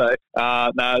celebrating. So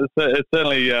it's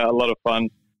certainly a lot of fun.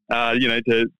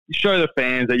 To show the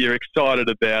fans that you're excited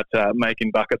about making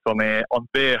buckets on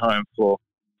their home floor.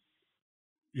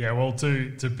 Yeah, well,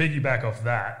 to piggyback off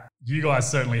that, you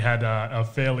guys certainly had a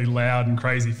fairly loud and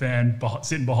crazy fan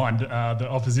sitting behind the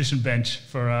opposition bench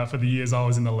for the years I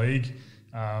was in the league.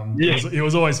 It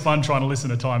was always fun trying to listen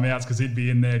to timeouts because he'd be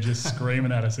in there just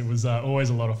screaming at us. It was always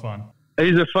a lot of fun.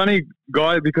 He's a funny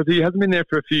guy because he hasn't been there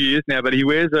for a few years now, but he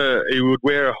would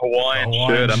wear a Hawaiian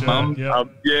shirt,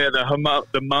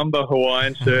 the Mamba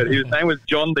Hawaiian shirt. His name was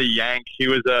John the Yank. He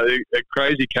was a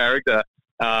crazy character.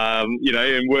 And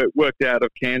worked out of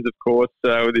Cairns, of course,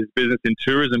 with his business in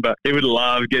tourism. But he would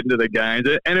love getting to the games,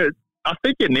 and I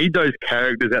think you need those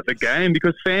characters at the game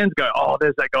because fans go, "Oh,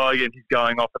 there's that guy again. He's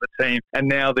going off at the team," and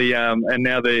now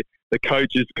the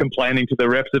coach is complaining to the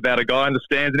refs about a guy in the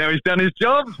stands. And now he's done his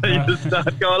job. So you just start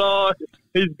going, "Oh,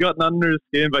 he's gotten under his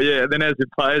skin." But yeah, then as your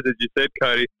players, as you said,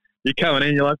 Cody, you're coming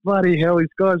in, you're like, "Bloody hell, this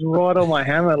guy's right on my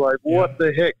hammer!" Like, what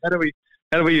the heck? How do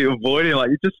we avoid him?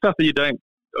 Like, it's just stuff that you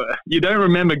don't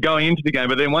remember going into the game,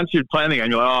 but then once you're playing the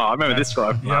game, you're like, "Oh, I remember this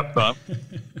guy from last time."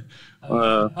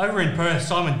 Over in Perth,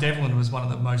 Simon Devlin was one of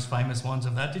the most famous ones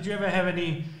of that. Did you ever have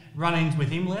any run-ins with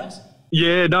him, Loughton?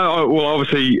 Yeah, no. Well,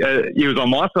 obviously, he was on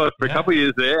my side for a couple of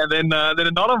years there, and then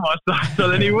not on my side. So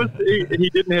then he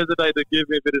didn't hesitate to give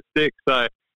me a bit of stick. So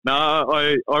no,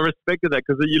 I respected that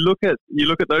because you look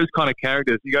at those kind of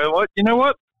characters, you go, "What? You know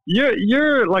what?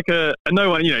 You're like a no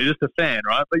one, just a fan,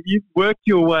 right? But you've worked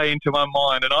your way into my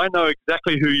mind, and I know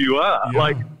exactly who you are." Yeah.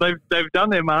 Like they've done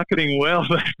their marketing well.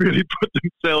 They've really put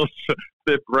themselves,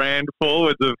 their brand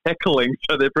forwards of heckling,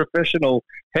 so they're professional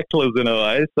hecklers in a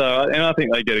way. So, and I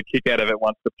think they get a kick out of it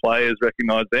once the players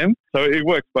recognise them. So it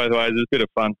works both ways. It's a bit of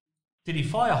fun. Did he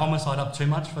fire Homicide up too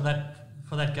much for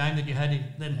that game that you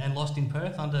had then and lost in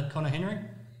Perth under Connor Henry?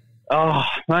 Oh,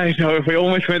 mate, if we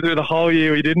almost went through the whole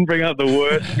year, we didn't bring up the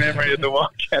worst memory of the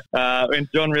Wildcats. When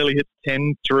John really hits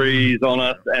 10 threes on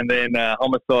us, and then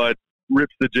Homicide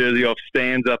rips the jersey off,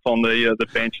 stands up on the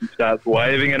bench and starts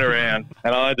waving it around.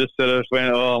 And I just sort of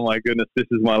went, "Oh my goodness, this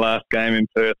is my last game in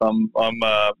Perth. I'm going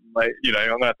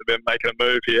to have to be making a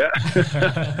move here."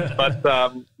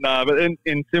 But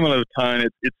in similar tone,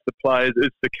 it's the players,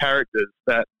 it's the characters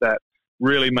that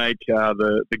really make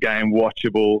the game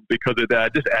watchable because it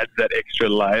just adds that extra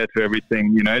layer to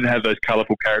everything, and have those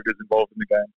colourful characters involved in the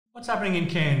game. What's happening in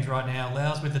Cairns right now,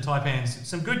 Loughton, with the Taipans?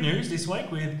 Some good news this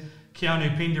week with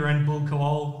Keanu, Pinder and Bull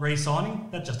Kowal re-signing.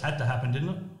 That just had to happen, didn't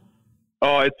it?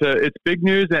 Oh, it's big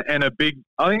news and I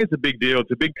think it's a big deal.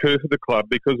 It's a big coup for the club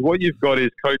because what you've got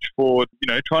is Coach Ford,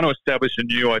 trying to establish a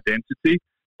new identity.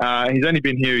 He's only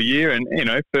been here a year, and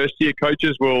first-year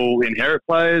coaches will inherit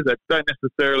players that don't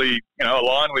necessarily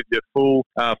align with your full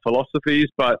philosophies.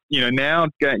 But now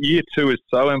year two is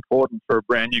so important for a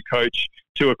brand new coach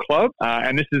to a club,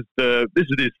 and this is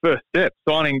his first step,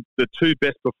 signing the two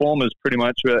best performers pretty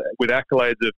much with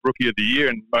accolades of Rookie of the Year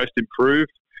and Most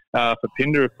Improved. For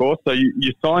Pinder, of course. So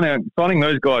you're signing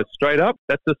those guys straight up.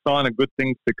 That's a sign of good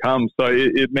things to come. So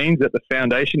it means that the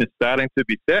foundation is starting to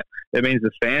be set. It means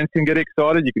the fans can get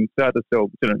excited. You can start to sell,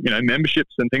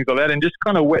 memberships and things like that, and just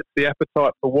kind of whets the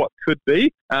appetite for what could be.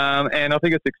 And I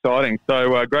think it's exciting.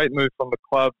 So great move from the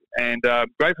club, and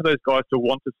great for those guys to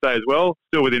want to stay as well.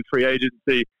 Still within free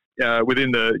agency,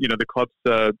 within the club's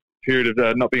period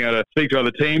of not being able to speak to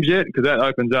other teams yet, because that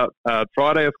opens up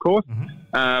Friday, of course.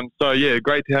 Mm-hmm. So, yeah,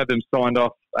 great to have them signed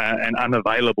off and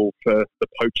unavailable for the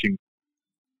poaching.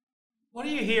 What are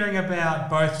you hearing about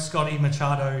both Scotty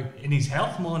Machado in his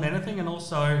health more than anything, and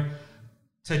also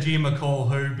Tajir McCall,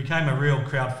 who became a real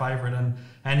crowd favourite,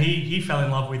 and he fell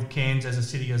in love with Cairns as a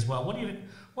city as well. What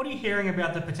are you hearing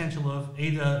about the potential of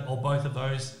either or both of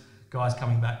those guys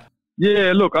coming back?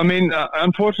 Yeah, look, I mean,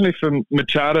 unfortunately for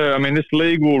Machado, I mean, this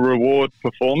league will reward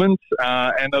performance,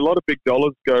 and a lot of big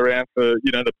dollars go around for,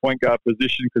 the point guard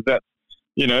position, because that's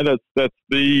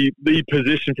the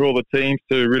position for all the teams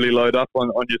to really load up on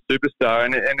your superstar.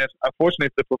 And unfortunately,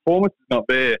 if the performance is not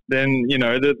there, then,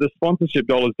 the sponsorship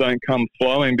dollars don't come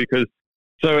flowing, because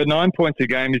So at 9 points a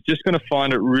game, he's just going to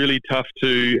find it really tough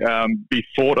to be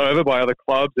fought over by other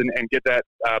clubs and get that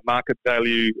market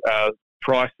value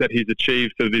price that he's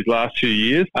achieved for these last few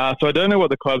years. So I don't know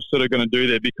what the club's sort of going to do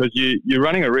there, because you're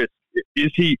running a risk.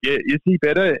 Is he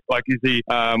better? Like, is he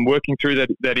working through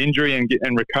that injury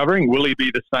and recovering? Will he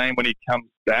be the same when he comes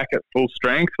back at full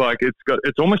strength? Like,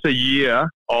 it's almost a year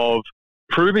of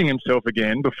proving himself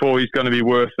again before he's going to be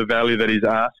worth the value that he's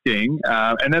asking.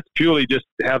 And that's purely just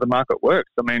how the market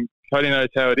works. I mean, Cody knows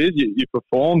how it is. You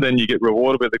perform, then you get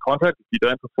rewarded with the contract. If you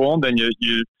don't perform, then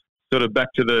you sort of back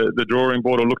to the drawing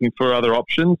board or looking for other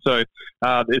options. So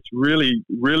it's really,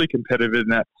 really competitive in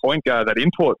that point guard, that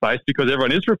import base, because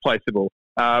everyone is replaceable.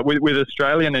 With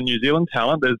Australian and New Zealand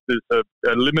talent, there's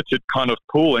a limited kind of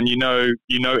pool, and you know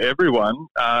everyone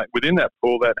within that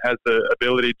pool that has the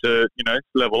ability to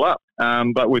level up.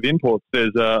 But with imports,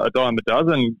 there's a dime a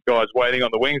dozen guys waiting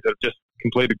on the wings that have just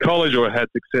completed college or had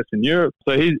success in Europe.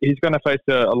 So he's going to face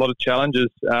a lot of challenges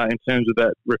in terms of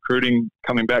that recruiting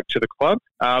coming back to the club.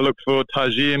 Look, for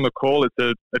Tajir McCall,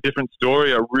 it's a different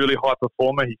story, a really high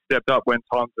performer. He stepped up when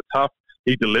times are tough.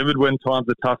 He delivered when times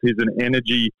are tough. He's an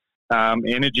energy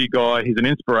guy. He's an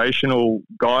inspirational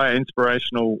guy,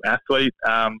 inspirational athlete.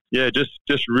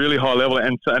 Just really high level,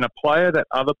 and a player that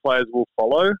other players will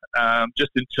follow.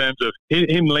 Just in terms of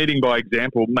him leading by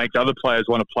example, makes other players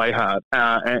want to play hard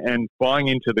and buying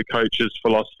into the coach's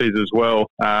philosophies as well.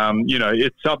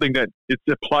 It's something that it's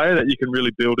a player that you can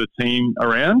really build a team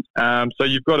around. So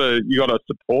you got to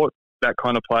support that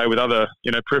kind of player with other,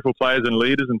 peripheral players and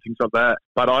leaders and things like that.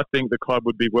 But I think the club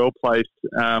would be well placed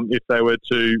if they were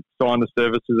to sign the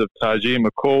services of Tajir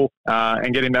McCall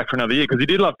and get him back for another year, because he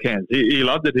did love Cairns. He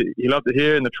loved it. He loved it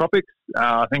here in the tropics.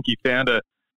 I think he found a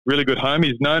really good home.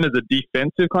 He's known as a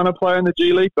defensive kind of player in the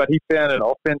G League, but he found an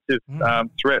offensive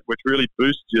threat, which really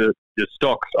boosts your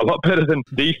stocks a lot better than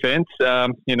defense.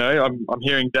 I'm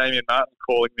hearing Damien Martin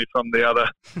calling me from the other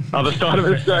side of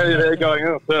Australia. They're going,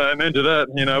 I'm into that.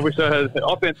 I wish I had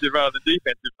offensive rather than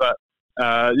defensive. But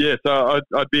so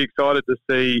I'd be excited to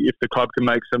see if the club can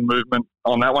make some movement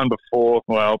on that one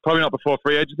probably not before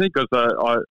free agency, because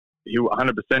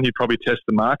 100% he'd probably test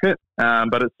the market.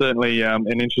 But it's certainly an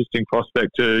interesting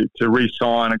prospect to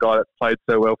re-sign a guy that's played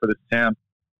so well for this town.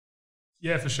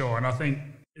 Yeah, for sure. And I think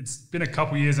it's been a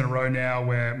couple of years in a row now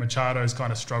where Machado's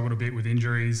kind of struggled a bit with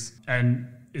injuries, and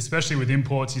especially with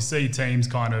imports, you see teams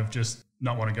kind of just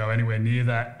not want to go anywhere near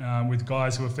that with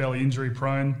guys who are fairly injury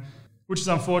prone, which is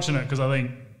unfortunate, because I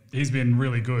think he's been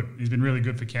really good. He's been really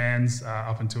good for Cairns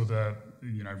up until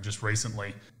just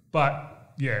recently.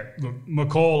 But yeah, look,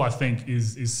 McCall, I think,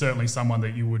 is certainly someone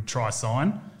that you would try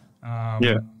sign.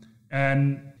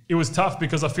 And it was tough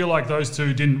because I feel like those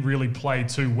two didn't really play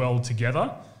too well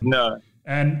together. No.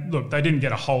 And look, they didn't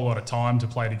get a whole lot of time to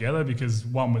play together because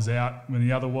one was out when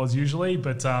the other was usually.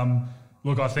 But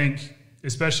look, I think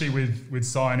especially with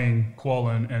signing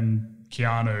Quallen and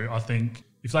Keanu, I think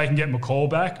if they can get McCall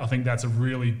back, I think that's a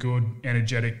really good,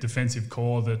 energetic defensive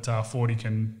core that 40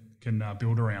 can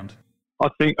build around. I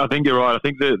think you're right. I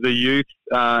think the youth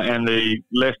and the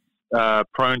less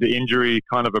prone to injury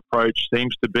kind of approach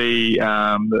seems to be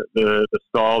the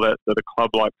style that a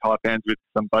club like Taipans with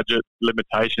some budget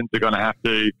limitations are going to have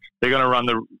to. They're going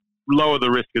to lower the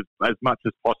risk as much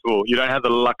as possible. You don't have the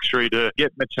luxury to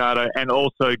get Machado and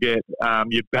also get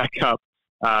your backup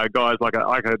guys like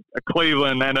a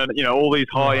Cleveland and all these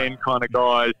high end kind of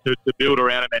guys to build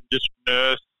around him and just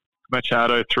nurse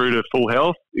Machado through to full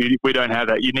health. We don't have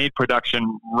that. You need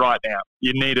production right now.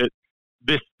 You need it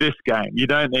this game. You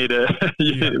don't need I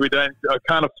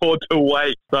can't afford to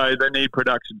wait. So they need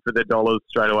production for their dollars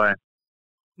straight away.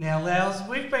 Now, Loughs,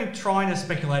 we've been trying to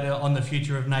speculate on the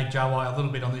future of Nate Jawai a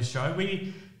little bit on this show.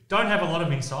 We don't have a lot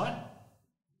of insight.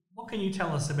 What can you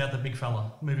tell us about the big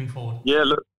fella moving forward? Yeah,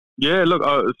 look,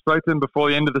 I spoke to him before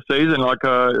the end of the season. I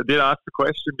did ask the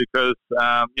question because,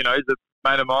 he's a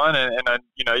mate of mine and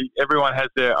everyone has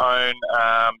their own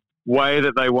way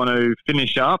that they want to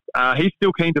finish up. He's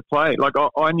still keen to play. Like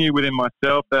I knew within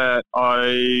myself that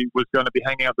I was going to be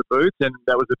hanging up the boots, and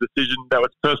that was a decision that was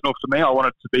personal for me. I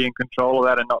wanted to be in control of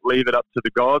that and not leave it up to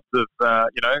the gods of,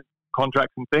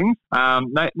 contracts and things.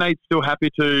 Nate's still happy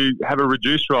to have a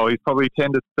reduced role. He's probably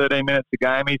 10 to 13 minutes a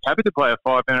game. He's happy to play a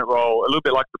 5-minute role, a little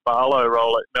bit like the Barlow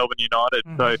role at Melbourne United.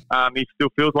 So he still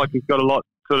feels like he's got a lot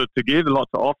sort of to give, a lot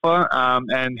to offer,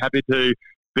 and happy to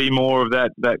be more of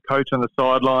that coach on the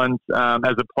sidelines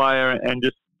as a player and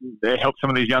just help some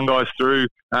of these young guys through,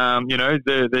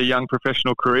 their young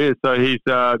professional careers. So he's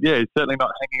certainly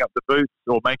not hanging up the boots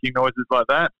or making noises like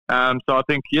that. So I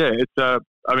think,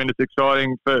 it's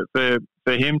exciting for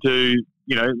him to,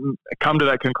 come to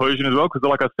that conclusion as well. Because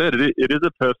like I said, it is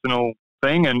a personal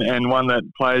thing and one that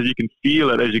players, you can feel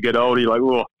it as you get older. You're like,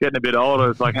 oh, getting a bit older.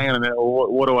 It's like, hang on a minute,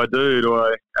 what do I do? Do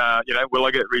I, will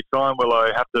I get re-signed? Will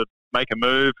I have to make a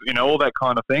move? All that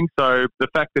kind of thing. So the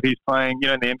fact that he's playing,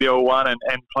 in the NBL1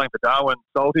 and playing for Darwin,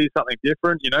 Salty, something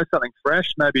different, something fresh.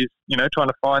 Maybe he's, trying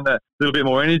to find that little bit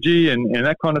more energy and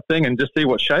that kind of thing, and just see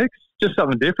what shakes. Just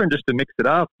something different, just to mix it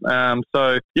up.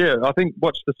 So yeah, I think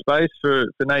watch the space for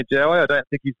Nate Jowie. I don't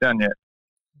think he's done yet.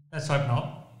 Let's hope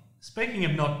not. Speaking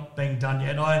of not being done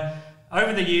yet,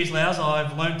 over the years, Lowes,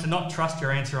 I've learned to not trust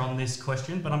your answer on this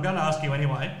question, but I'm going to ask you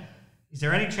anyway. Is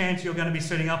there any chance you're going to be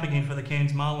suiting up again for the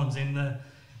Cairns Marlins in the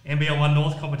NBL1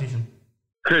 North competition?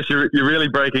 Chris, you're really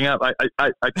breaking up.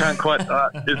 I can't quite.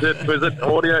 Was it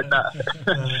audio? No.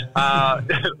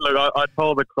 Look, I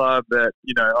told the club that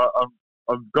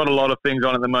I've got a lot of things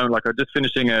on at the moment. Like I'm just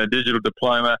finishing a digital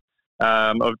diploma.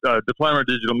 Of diploma in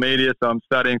digital media, so I'm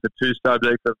studying for 2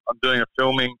 subjects. I'm doing a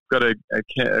filming, got a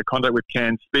contact with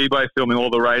Cairns Speedway, filming all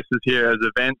the races here as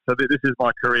events. So this is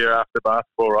my career after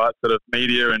basketball, right? Sort of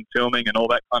media and filming and all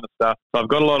that kind of stuff. So I've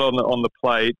got a lot on the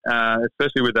plate,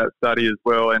 especially with that study as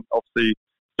well, and obviously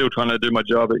still trying to do my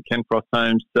job at Ken Frost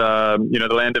Homes, the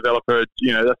land developer.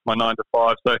 That's my 9 to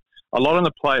 5. So a lot on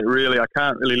the plate, really. I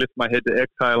can't really lift my head to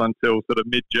exhale until sort of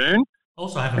mid-June.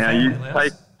 Also have a family,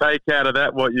 you take out of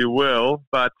that what you will,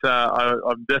 but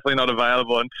I'm definitely not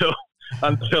available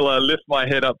until I lift my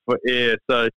head up for air.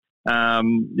 So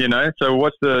so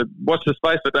watch the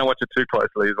space, but don't watch it too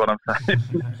closely is what I'm saying.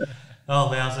 Oh,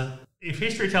 Lowes, if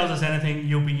history tells us anything,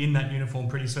 you'll be in that uniform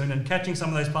pretty soon and catching some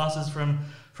of those passes from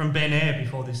Ben Eyre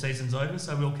before this season's over.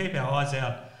 So we'll keep our eyes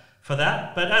out for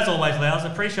that. But as always, Lowes,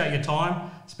 appreciate your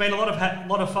time. It's been a lot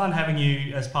of fun having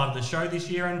you as part of the show this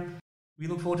year, and we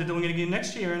look forward to doing it again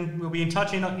next year, and we'll be in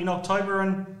touch in October,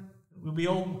 and we'll be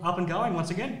all up and going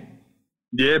once again.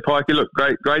 Yeah, Pikey, look,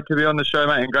 great to be on the show,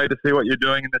 mate, and great to see what you're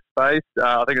doing in this space.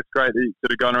 I think it's great that you've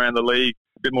sort of gone around the league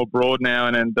a bit more broad now,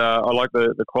 and I like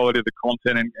the quality of the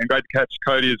content, and great to catch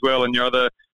Cody as well, and your other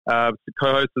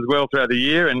co-hosts as well throughout the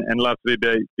year, and love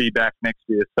to be back next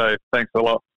year. So thanks a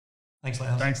lot. Thanks,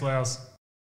 Lowes. Thanks, Lowes.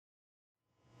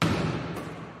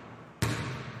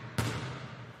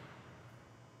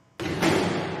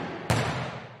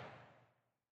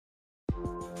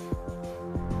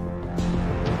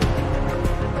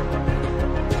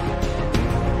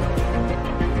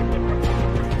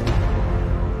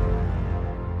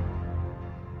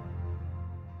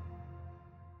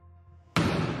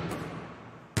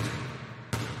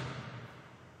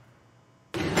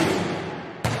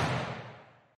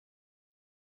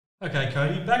 Okay,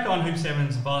 Cody, back on Hoop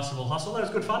 7's basketball hustle. That was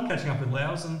good fun catching up with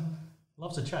Lowes, and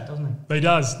loves to chat, doesn't he? He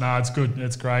does. No, it's good.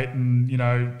 It's great, and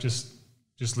just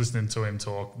listening to him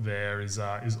talk there is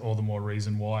all the more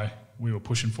reason why we were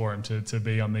pushing for him to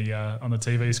be on the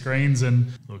TV screens.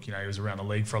 And look, he was around the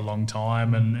league for a long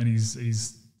time, and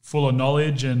he's full of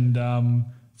knowledge and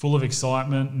full of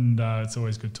excitement, and it's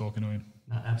always good talking to him.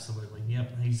 No, absolutely.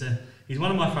 Yep. He's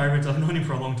one of my favourites. I've known him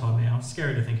for a long time now. It's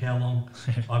scary to think how long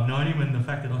I've known him, and the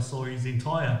fact that I saw his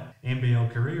entire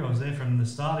NBL career. I was there from the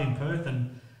start in Perth,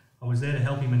 and I was there to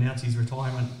help him announce his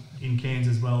retirement in Cairns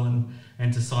as well,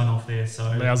 and to sign off there. So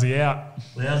Lousy out.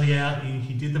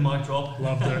 He did the mic drop.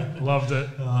 Loved it.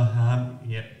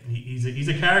 He's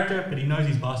a character, but he knows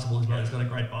his basketball as well. He's got a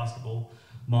great basketball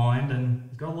mind, and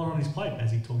he's got a lot on his plate,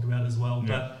 as he talked about as well.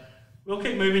 Yeah. But we'll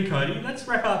keep moving, Cody. Let's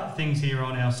wrap up things here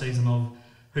on our season of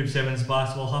Hoop 7's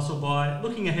Basketball Hustle by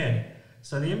looking ahead.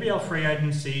 So the NBL Free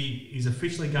Agency is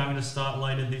officially going to start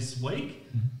later this week.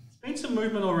 Mm-hmm. There's been some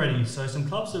movement already, so some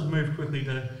clubs have moved quickly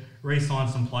to re-sign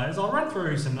some players. I'll run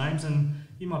through some names, and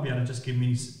you might be able to just give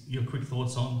me your quick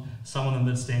thoughts on some of them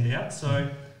that stand out.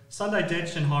 So Sunday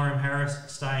Detch and Hiram Harris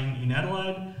staying in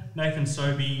Adelaide. Nathan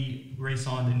Sobey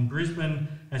re-signed in Brisbane,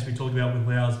 as we talked about with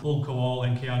Lowes. Lord Kowal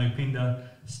and Keanu Pinder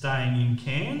staying in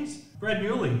Cairns. Brad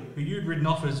Muley, who you'd written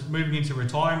off as moving into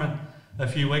retirement a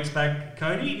few weeks back,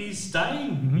 Cody, is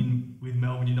staying with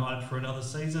Melbourne United for another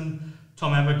season.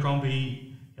 Tom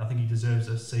Abercrombie, I think he deserves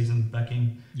a season back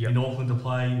in Auckland to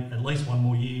play at least one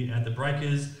more year at the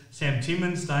Breakers. Sam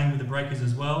Timmins staying with the Breakers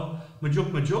as well.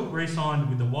 Majuk re-signed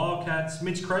with the Wildcats.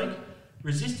 Mitch Creek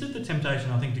resisted the temptation,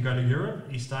 I think, to go to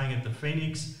Europe. He's staying at the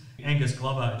Phoenix. Angus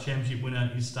Glover, a championship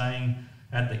winner, is staying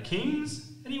at the Kings.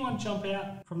 Anyone jump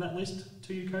out from that list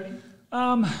to you, Cody?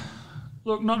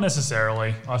 Look, not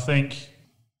necessarily. I think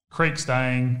Creek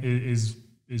staying is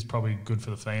probably good for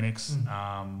the Phoenix.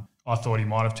 I thought he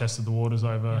might have tested the waters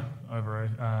over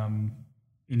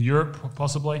in Europe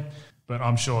possibly, but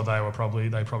I'm sure they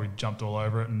probably jumped all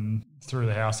over it and threw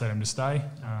the house at him to stay.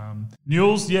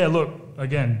 Newells, look,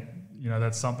 again,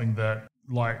 that's something that,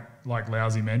 like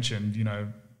Lousy mentioned,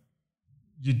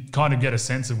 you kind of get a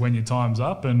sense of when your time's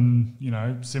up, and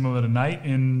similar to Nate,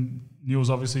 and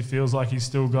Newell's obviously feels like he's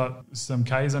still got some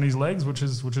Ks on his legs, which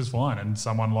is fine. And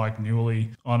someone like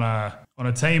Newelley on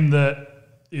a team that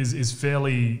is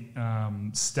fairly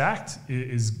stacked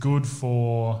is good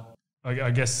for,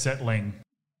 I guess, settling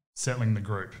the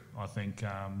group. I think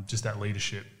just that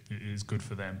leadership is good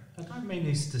for them. I don't mean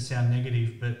this to sound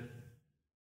negative, but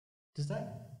does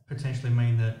that potentially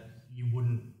mean that you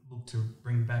wouldn't look to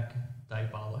bring back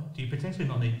Dave Barlow? Do you potentially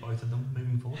not need both of them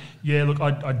moving forward? Yeah, look,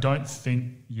 I don't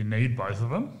think you need both of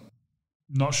them.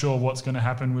 Not sure what's going to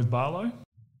happen with Barlow.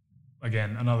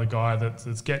 Again, another guy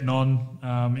that's getting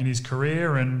on in his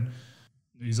career, and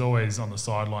he's always on the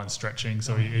sideline stretching,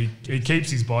 so he keeps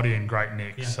his body in great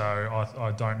nick. Yeah. So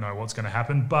I don't know what's going to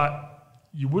happen, but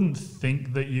you wouldn't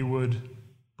think that you would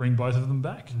bring both of them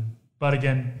back. But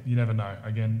again, you never know.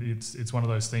 Again, it's one of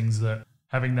those things that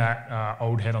having that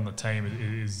old head on the team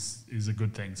is a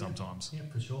good thing sometimes. Yeah,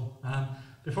 for sure.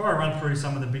 Before I run through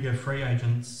some of the bigger free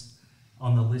agents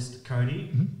on the list,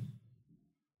 Cody,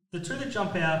 the two that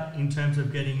jump out in terms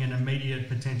of getting an immediate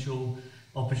potential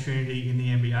opportunity in the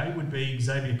NBA would be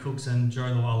Xavier Cooks and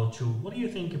Jarell Martin. What do you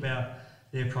think about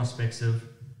their prospects of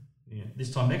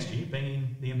this time next year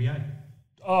being in the NBA?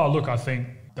 Oh, look, I think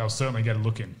they'll certainly get a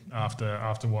look in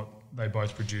after what they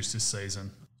both produced this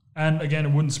season. And again, it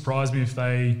wouldn't surprise me if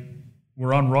they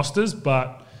were on rosters,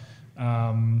 but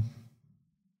I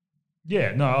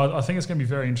think it's going to be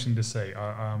very interesting to see.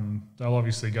 They'll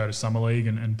obviously go to Summer League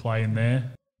and play in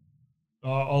there.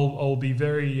 I'll be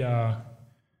very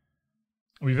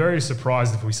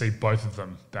surprised if we see both of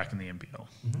them back in the NBL.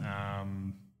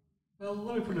 Well,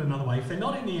 let me put it another way. If they're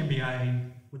not in the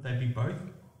NBA, would they be both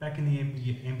back in the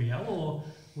NBL, or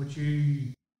would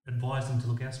you advise them to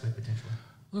look elsewhere potentially?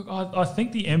 Look, I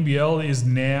think the NBL is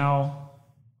now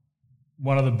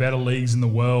one of the better leagues in the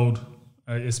world,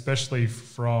 especially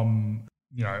from,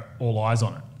 all eyes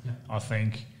on it. Yeah. I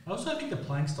also think the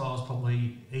playing style is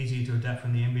probably easier to adapt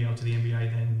from the NBL to the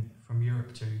NBA than from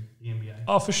Europe to the NBA.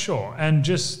 Oh, for sure. And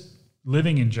just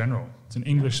living in general. It's an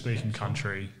English-speaking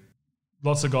country.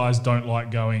 Lots of guys don't like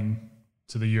going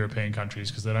to the European countries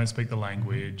because they don't speak the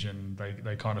language and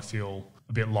they kind of feel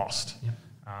a bit lost. Yeah.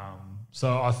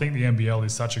 So I think the NBL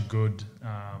is such a good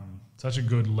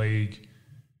league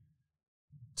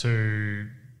to,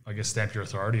 I guess, stamp your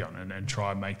authority on and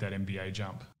try and make that NBA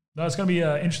jump. No, it's going to be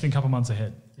an interesting couple of months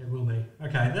ahead. It will be.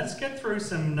 Okay, let's get through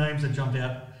some names that jumped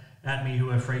out at me who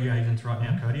are free agents right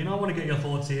now, Cody. And I want to get your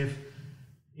thoughts here. If,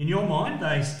 in your mind,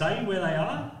 they stay where they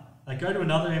are, they go to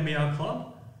another NBL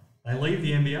club, they leave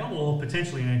the NBL, or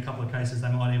potentially in a couple of cases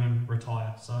they might even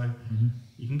retire. So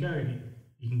you can go...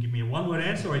 You can give me a one-word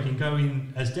answer, or you can go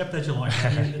in as depth as you like.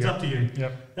 It's up to you.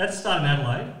 Yep. That's starting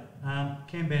Adelaide.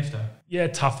 Cam Bairstow. Yeah,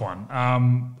 tough one.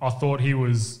 I thought he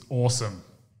was awesome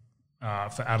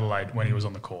for Adelaide when he was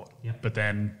on the court, but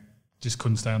then just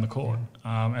couldn't stay on the court.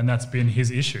 And that's been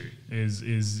his issue, is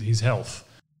his health.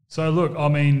 So, look, I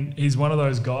mean, he's one of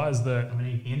those guys that...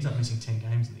 he ends up missing 10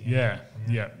 games at the end.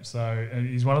 Yeah. So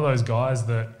he's one of those guys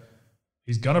that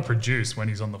he's going to produce when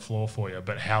he's on the floor for you,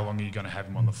 but how long are you going to have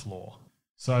him on the floor?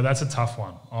 So that's a tough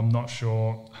one. I'm not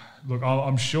sure. Look,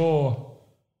 I'm sure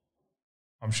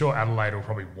Adelaide will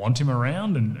probably want him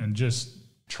around and just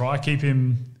try keep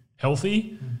him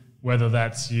healthy, whether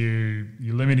that's you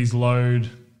limit his load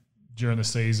during the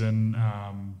season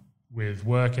with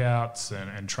workouts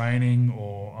and training,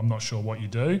 or I'm not sure what you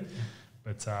do.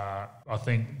 But I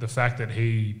think the fact that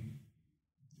he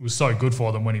was so good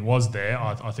for them when he was there,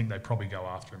 I think they probably go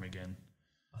after him again.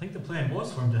 I think the plan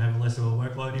was for him to have less of a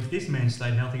workload if this man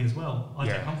stayed healthy as well.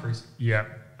 Isaac Humphries. Yeah,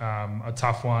 a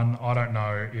tough one. I don't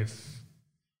know if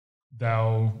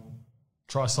they'll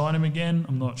try sign him again.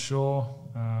 I'm not sure.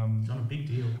 He's on a big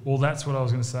deal. Well, that's what I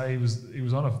was going to say. He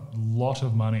was on a lot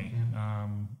of money. Yeah.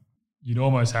 You'd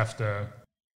almost have to.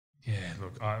 Yeah,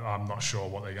 look, I'm not sure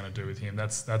what they're going to do with him.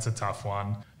 That's a tough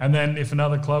one. And then if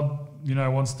another club,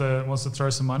 wants to throw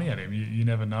some money at him, you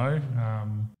never know.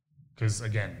 Because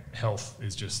again, health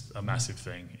is just a massive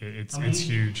thing. It's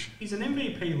huge. He's an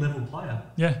MVP level player.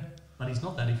 Yeah, but he's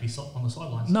not that if he's on the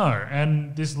sidelines. No,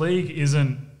 and this league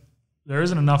there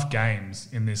isn't enough games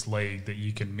in this league that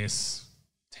you can miss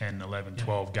 10, 11,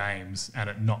 12 games and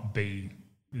it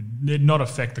not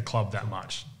affect the club that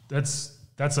much. That's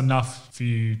enough for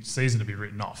your season to be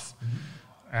written off.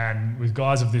 And with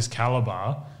guys of this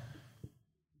caliber,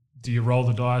 do you roll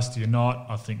the dice? Do you not?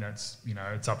 I think that's,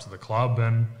 it's up to the club.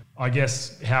 And I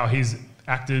guess how he's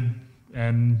acted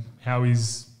and how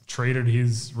he's treated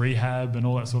his rehab and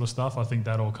all that sort of stuff, I think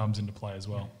that all comes into play as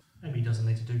well. Maybe he doesn't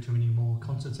need to do too many more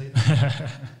concerts either.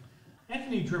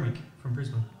 Anthony Drimmick from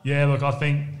Brisbane. Yeah, look, I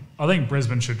think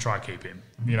Brisbane should try to keep him.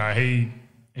 You know, he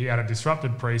had a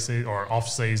disrupted pre-season or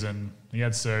off-season. He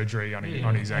had surgery on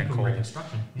his ankle.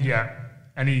 Reconstruction. Yeah,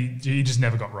 and he just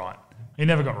never got right. He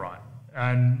never got right.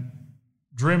 And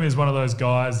Drim is one of those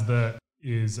guys that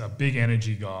is a big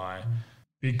energy guy,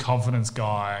 big confidence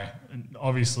guy, and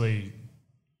obviously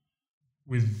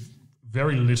with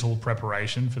very little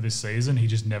preparation for this season, he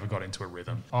just never got into a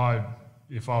rhythm.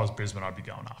 If I was Brisbane, I'd be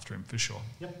going after him for sure.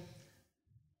 Yep.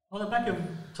 On the back of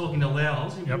talking to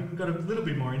Loughton, we've got a little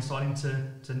bit more insight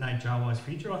into Nate Jarwai's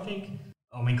future, I think.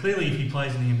 I mean, clearly if he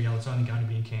plays in the NBL, it's only going to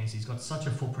be in Cairns. He's got such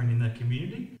a footprint in the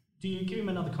community. Do you give him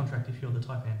another contract if you're the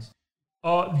Taipans?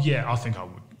 Oh, yeah, I think I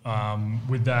would.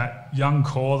 With that young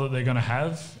core that they're going to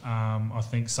have, I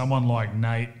think someone like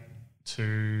Nate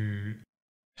to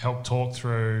help talk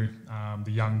through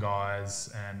the young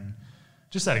guys and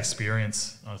just that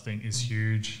experience, I think, is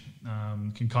huge.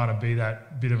 Can kind of be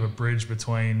that bit of a bridge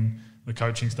between the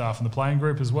coaching staff and the playing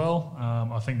group as well.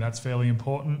 I think that's fairly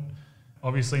important.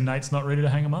 Obviously, Nate's not ready to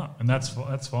hang him up, and that's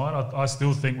fine. I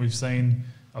still think we've seen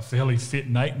a fairly fit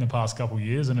Nate in the past couple of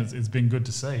years, and it's been good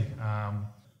to see.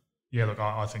 Yeah, look,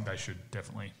 I think they should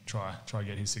definitely try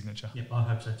get his signature. Yep, I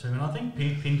hope so too. And I think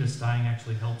Pinder staying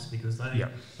actually helps because they've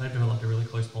developed a really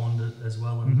close bond as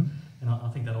well, and I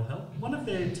think that'll help. One of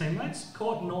their teammates,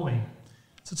 Court Noy.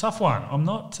 It's a tough one. I'm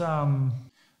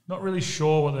not really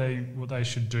sure what they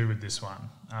should do with this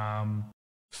one.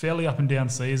 Fairly up and down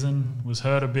season, was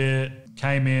hurt a bit,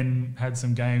 came in, had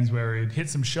some games where he'd hit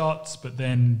some shots, but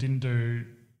then didn't do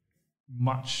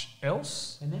much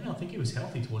else. And then I think he was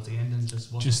healthy towards the end and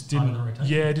just wasn't part of the rotation.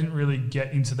 Yeah, didn't really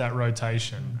get into that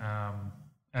rotation.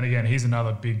 And again, he's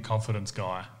another big confidence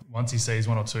guy. Once he sees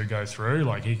one or two go through,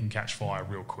 like he can catch fire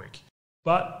real quick.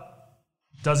 But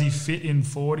does he fit in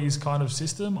 40's kind of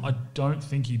system? I don't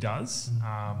think he does.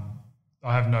 I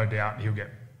have no doubt he'll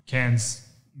get Cairns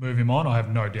move him on. I have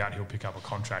no doubt he'll pick up a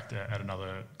contract at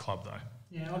another club though.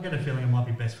 Yeah, I get a feeling it might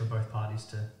be best for both parties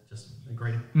to just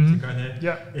agree to go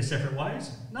their separate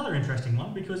ways. Another interesting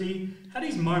one because he had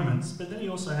his moments, but then he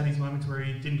also had his moments where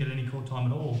he didn't get any court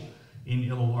time at all in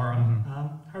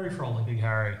Illawarra. Harry Froling. Big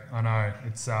Harry, I know.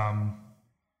 It's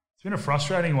been a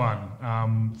frustrating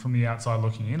one from the outside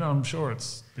looking in. I'm sure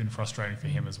it's been frustrating for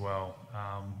him as well.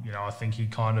 I think he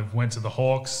kind of went to the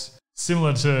Hawks,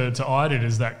 similar to I did,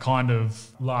 as that kind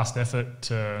of last effort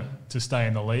to stay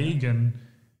in the league, and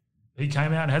he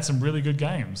came out and had some really good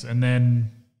games and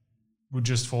then would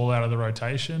just fall out of the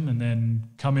rotation and then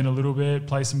come in a little bit,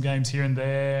 play some games here and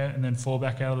there and then fall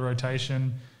back out of the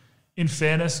rotation. In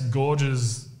fairness,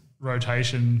 Gorge's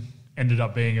rotation ended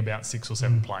up being about 6 or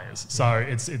 7 players. So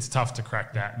it's tough to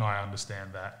crack that, and I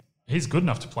understand that. He's good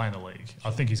enough to play in the league. I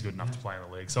think he's good enough to play in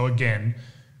the league. So again,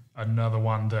 another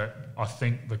one that I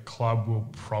think the club will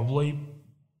probably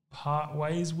part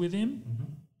ways with him,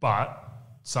 but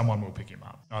someone will pick him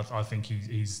up. I think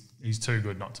he's too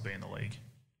good not to be in the league.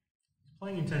 He's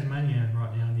playing in Tasmania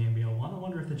right now in the NBL1. I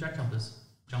wonder if the JackJumpers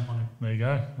jump on him. There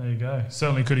you go.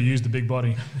 Certainly could have used the big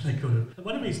body. They could have.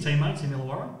 One of his teammates in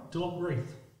Illawarra, Dilop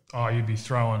Reith. Oh, you'd be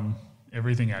throwing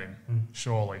everything at him,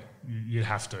 surely. You'd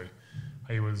have to.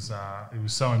 He was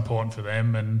so important for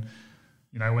them, and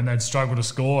when they'd struggle to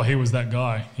score, he was that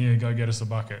guy. Here, go get us a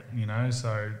bucket.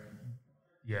 So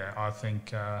yeah, I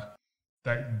think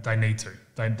they need to.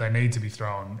 They need to be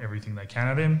throwing everything they can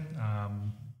at him.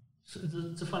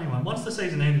 It's a funny one. Once the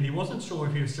season ended, he wasn't sure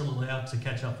if he was still allowed to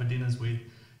catch up for dinners with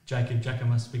Jacob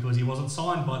Jackamus because he wasn't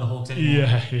signed by the Hawks anymore.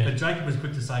 Yeah. But Jacob was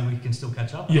quick to say we can still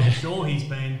catch up. I'm sure he's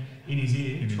been in his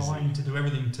ear trying to do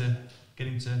everything to get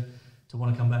him to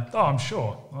want to come back. Oh, I'm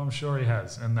sure he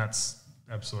has, and that's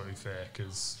absolutely fair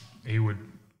because he would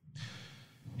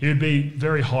be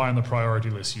very high on the priority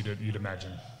list. You'd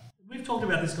imagine. We've talked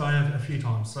about this guy a few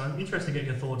times, so I'm interested to get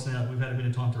your thoughts now that we've had a bit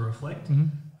of time to reflect.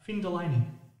 Finn Delaney.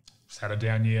 Just had a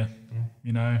down year.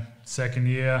 Second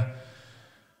year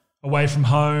away from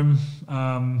home,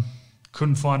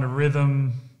 couldn't find a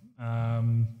rhythm,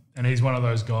 and he's one of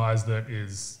those guys that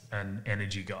is an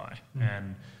energy guy,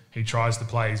 and he tries to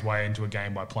play his way into a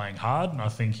game by playing hard, and I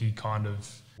think he kind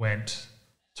of went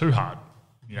too hard.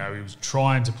 He was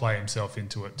trying to play himself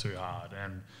into it too hard,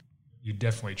 and you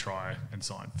definitely try and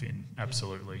sign Finn,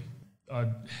 absolutely.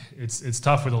 It's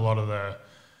tough with a lot of the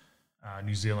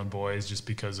New Zealand boys just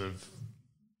because of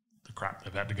the crap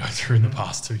they've had to go through in the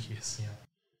past 2 years. Yeah.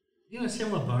 In a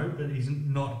similar boat, but he's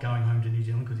not going home to New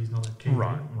Zealand because he's not a Kiwi.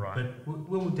 Right. But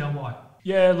Will Del White.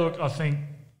 Yeah, look, I think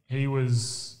he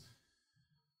was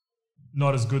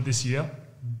not as good this year.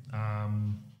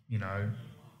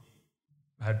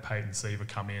 had Peyton Seaver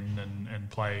come in and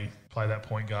play that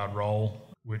point guard role,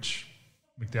 which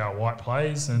McDowell White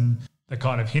plays, and they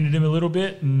kind of hindered him a little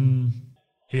bit, and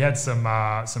he had some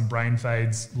brain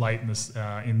fades late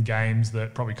in games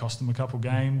that probably cost him a couple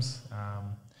games.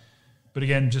 But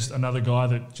again, just another guy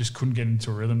that just couldn't get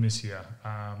into a rhythm this year.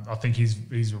 I think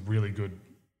he's a really good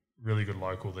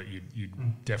local that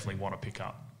you'd definitely want to pick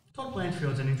up. Todd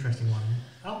Blanchfield's an interesting one.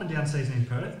 Up and down season in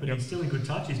Perth, but he's still in good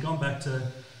touch. He's gone back to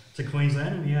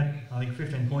Queensland, and he had, I think,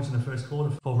 15 points in the first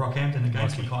quarter for Rockhampton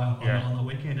against Mackay on the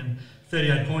weekend, and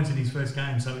 38 points in his first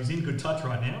game. So he's in good touch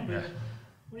right now. But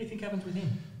what do you think happens with him?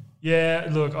 Yeah,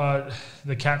 look,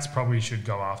 the Cats probably should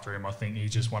go after him. I think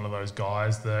he's just one of those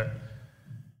guys that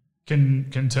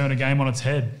can turn a game on its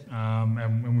head,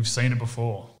 and we've seen it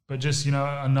before. But just,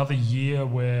 another year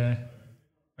where,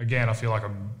 again, I feel like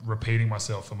I'm repeating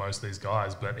myself for most of these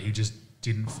guys, but he just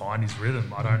didn't find his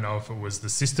rhythm. I don't know if it was the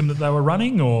system that they were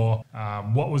running or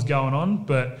what was going on,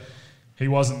 but he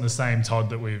wasn't the same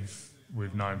Todd that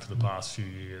we've known for the past few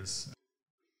years.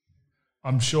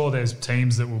 I'm sure there's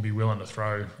teams that will be willing to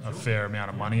throw a fair amount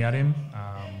of money at him,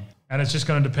 and it's just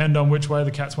going to depend on which way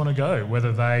the Cats want to go,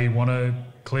 whether they want to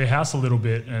clear house a little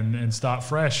bit and start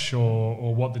fresh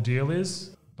or what the deal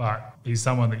is. But he's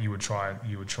someone that you would try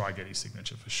get his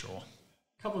signature for sure.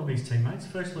 A couple of his teammates.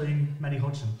 Firstly, Matty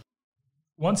Hodgson.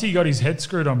 Once he got his head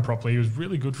screwed on properly, he was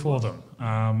really good for them.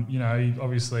 He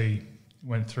obviously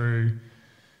went through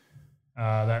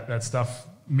that stuff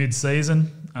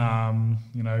mid-season.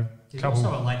 He's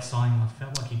also a late signing. I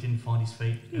felt like he didn't find his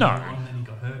feet. No. And then he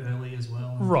got hurt early as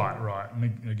well. Right.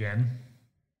 And again,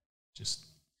 just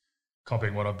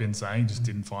copying what I've been saying, just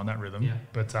didn't find that rhythm. Yeah.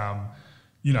 But,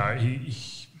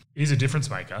 he's a difference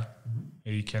maker.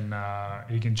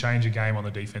 Mm-hmm. He can change a game on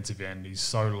the defensive end. He's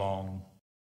so long.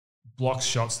 Blocks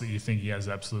shots that you think he has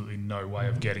absolutely no way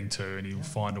of getting to, and he'll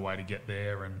find a way to get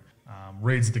there, and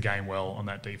reads the game well on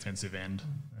that defensive end.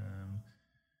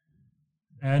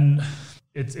 And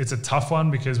it's a tough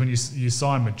one because when you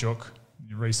sign Majuk,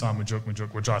 you re-sign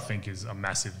Majuk, which I think is a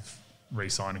massive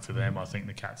re-signing for them. I think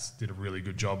the Cats did a really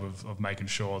good job of making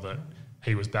sure that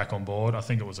he was back on board. I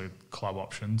think it was a club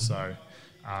option, so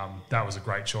that was a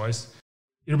great choice.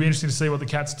 It'll be interesting to see what the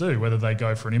Cats do, whether they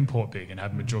go for an import big and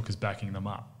have Majuk as backing them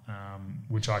up,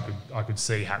 which I could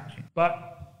see happening.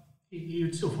 But he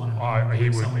would still find a home.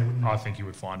 I think he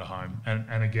would find a home,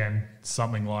 and again,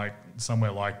 somewhere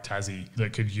like Tassie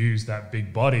that could use that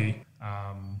big body.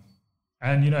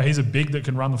 And he's a big that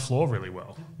can run the floor really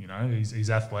well.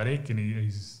 He's athletic and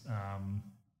he's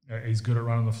good at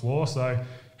running the floor, so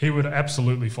he would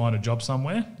absolutely find a job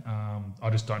somewhere. I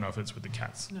just don't know if it's with the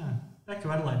Cats. No, back to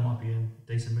Adelaide might be a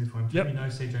decent move for him. Yep. He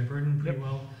knows CJ Bruden pretty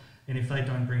well, and if they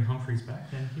don't bring Humphreys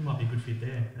back, then he might be a good fit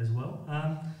there as well.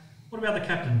 What about the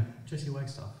captain, Jesse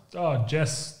Wagstaff? Oh,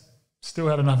 Jess still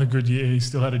had another good year. He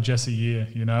still had a Jesse year,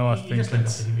 I think just let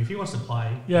him. If he wants to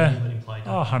play, let him play.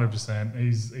 100%.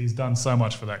 He's done so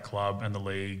much for that club and the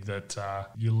league that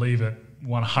you leave it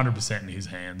 100% in his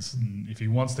hands. And if he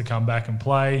wants to come back and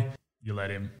play, you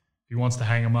let him. If he wants to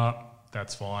hang him up,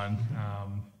 that's fine.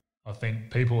 I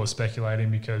think people are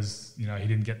speculating because, he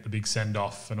didn't get the big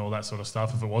send-off and all that sort of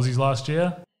stuff. If it was his last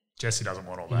year, Jesse doesn't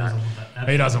want all that.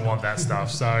 He doesn't want that stuff.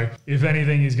 So if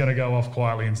anything, he's going to go off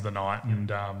quietly into the night.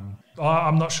 And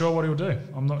I'm not sure what he'll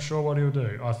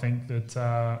do. I think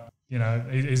that,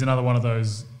 he's another one of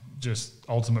those just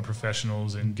ultimate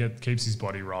professionals and keeps his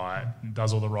body right, and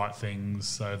does all the right things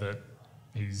so that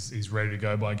he's ready to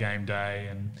go by game day.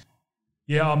 And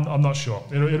I'm not sure.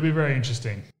 It'll be very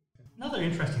interesting. Another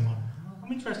interesting one.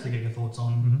 I'm interested to get your thoughts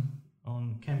on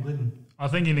Cam Glidden. I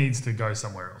think he needs to go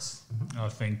somewhere else. I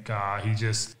think he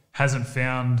just hasn't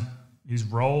found his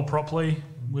role properly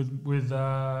with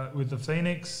the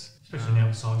Phoenix. Especially now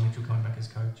with Simon Mitchell coming back as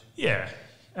coach. Yeah.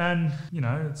 And,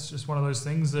 it's just one of those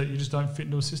things that you just don't fit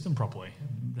into a system properly.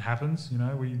 It happens.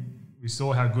 We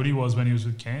saw how good he was when he was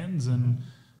with Cairns. And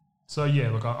so,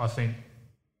 look, I think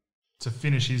to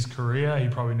finish his career, he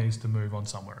probably needs to move on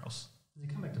somewhere else. Does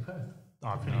he come back to Perth?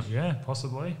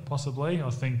 Possibly.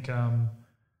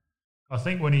 I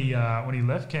think when he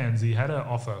left Cairns, he had an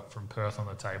offer from Perth on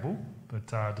the table,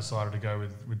 but decided to go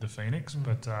with the Phoenix.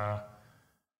 But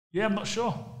I'm not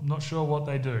sure. I'm not sure what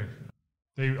they do.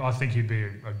 I think he'd be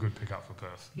a good pickup for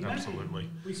Perth. Absolutely.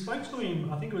 We spoke to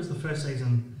him. I think it was the first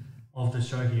season of the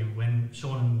show here when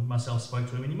Shaun and myself spoke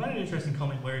to him, and he made an interesting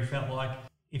comment where he felt like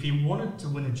if he wanted to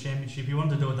win a championship, he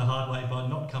wanted to do it the hard way by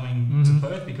not coming to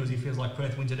Perth because he feels like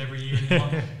Perth wins it every year.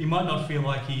 He might not feel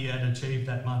like he had achieved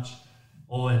that much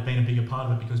or had been a bigger part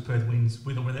of it because Perth wins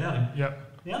with or without him.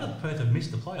 Yep. Now that Perth have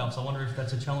missed the playoffs, I wonder if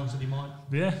that's a challenge that he might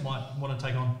want to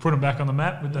take on. Put him back on the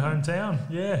map with the hometown.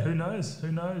 Yeah, who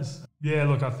knows? Yeah,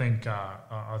 look, I think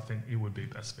it would be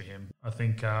best for him. I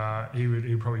think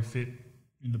he'd probably fit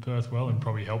into Perth well and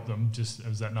probably help them just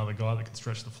as that another guy that can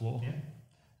stretch the floor.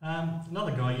 Yeah.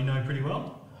 Another guy you know pretty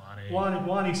well,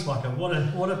 Wani Swacker.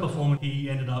 What a performance he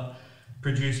ended up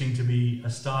producing to be a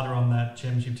starter on that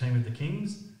championship team with the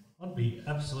Kings. I'd be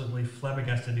absolutely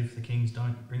flabbergasted if the Kings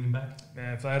don't bring him back.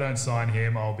 Yeah, if they don't sign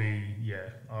him, I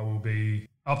will be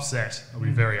upset. I'll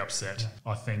be very upset.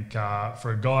 Yeah. I think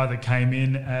for a guy that came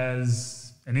in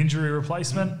as an injury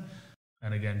replacement,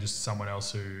 and again, just someone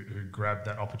else who grabbed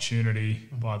that opportunity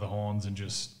by the horns and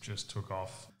just took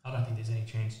off. I don't think there's any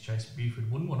chance Chase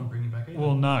Buford wouldn't want to bring him back either.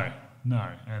 Well, no.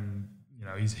 And,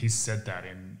 he's said that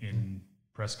in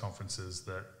press conferences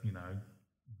that,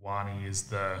 Wani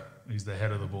is he's the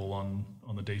head of the ball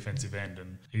on the defensive end,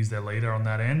 and he's their leader on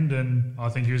that end, and I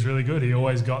think he was really good. He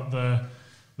always got the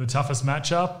toughest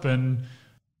matchup and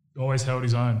always held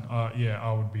his own.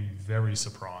 I would be very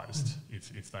surprised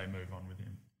if they move on with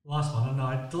him. Last one, and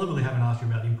I deliberately haven't asked you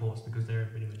about imports because they're a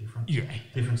bit of a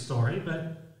different story,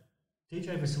 but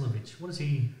DJ Vasiljevic, what does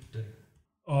he do?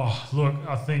 Oh, look,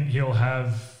 I think he'll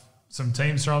have some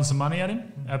teams throwing some money at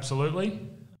him, absolutely,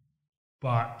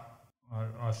 but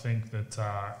I think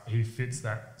that he fits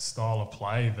that style of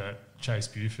play that Chase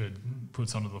Buford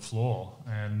puts onto the floor,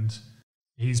 and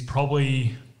he could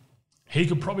probably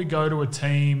go to a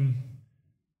team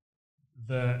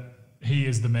that he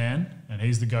is the man and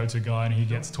he's the go-to guy and he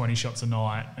gets 20 shots a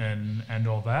night and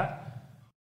all that.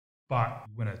 But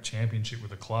win a championship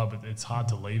with a club, it's hard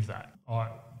to leave that.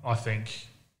 I think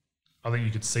you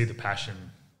could see the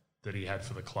passion that he had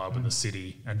for the club and the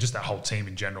city, and just that whole team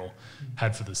in general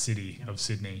had for the city of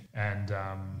Sydney. And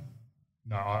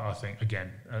I think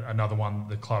again another one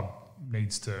the club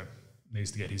needs to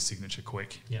get his signature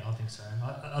quick. Yeah, I think so.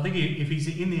 I think if he's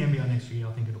in the NBL next year,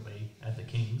 I think it'll be at the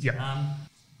Kings. Yeah.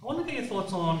 I want to get your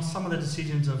thoughts on some of the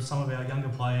decisions of some of our younger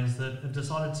players that have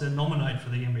decided to nominate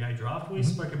for the NBA draft. We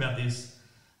spoke about this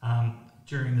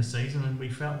during the season, and we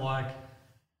felt like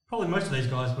probably most of these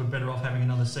guys were better off having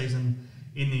another season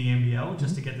in the NBL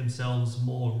just to get themselves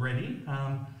more ready.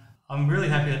 I'm really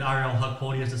happy that Ariel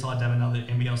Hukporti has decided to have another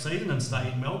NBL season and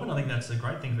stay in Melbourne. I think that's a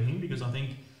great thing for him because I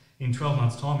think in 12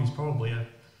 months' time he's probably a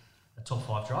top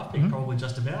 5 draft pick, probably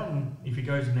just about. And if he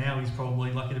goes now, he's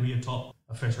probably lucky to be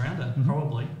a first rounder,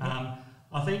 probably.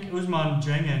 I think Usman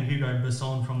Jeng and Hugo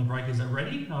Besson from the Breakers are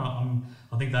ready.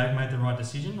 I think they've made the right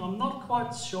decision. I'm not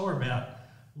quite sure about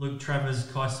Luke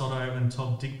Travers, Kai Soto and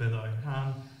Todd Digber though.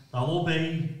 They'll all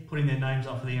be putting their names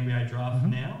up for the NBA draft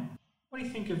now. What do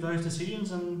you think of those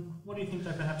decisions, and what do you think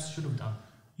they perhaps should have done?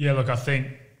 Yeah, look, I think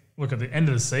at the end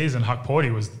of the season,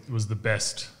 Hukporti was the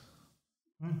best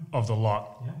of the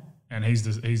lot, and he's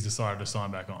decided to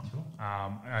sign back on. Sure.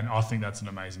 And I think that's an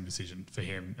amazing decision for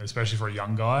him, especially for a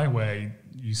young guy where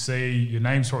you see your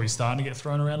name's probably starting to get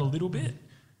thrown around a little bit.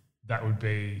 That would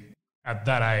be, at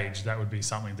that age, that would be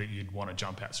something that you'd want to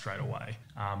jump at straight away.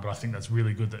 But I think that's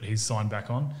really good that he's signed back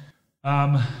on.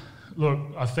 Look,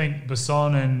 I think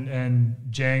Besson and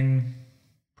Jeng,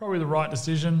 probably the right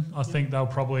decision. I think they'll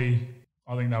probably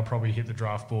hit the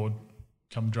draft board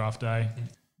come draft day. Yeah.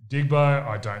 Digbo,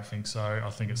 I don't think so. I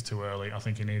think it's too early. I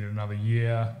think he needed another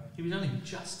year. He was only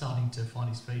just starting to find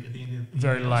his feet at the end of the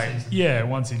very late season. Yeah,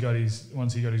 once he got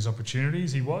his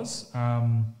opportunities, he was.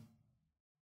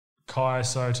 Kai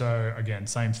Soto, again,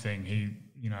 same thing.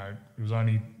 It was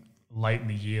only late in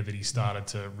the year that he started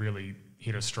to really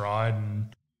hit a stride,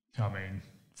 and I mean,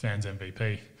 fans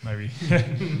MVP maybe.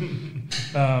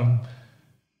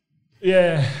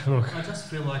 Yeah, look. I just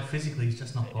feel like physically he's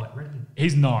just not quite ready.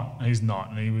 He's not,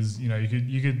 and he was.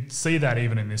 You could see that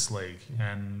even in this league,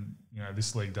 and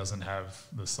this league doesn't have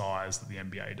the size that the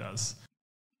NBA does.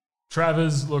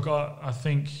 Travers, look, I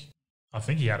think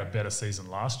he had a better season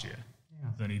last year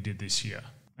than he did this year.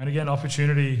 And again,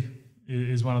 opportunity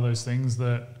is one of those things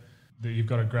that you've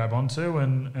got to grab onto,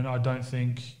 and I don't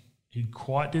think he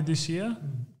quite did this year.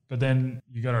 But then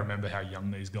you got to remember how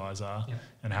young these guys are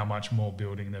and how much more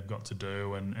building they've got to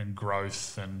do and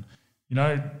growth. And,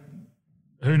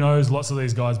 who knows, lots of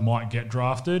these guys might get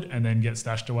drafted and then get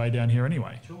stashed away down here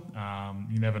anyway. Sure.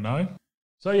 You never know.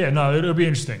 So, it'll be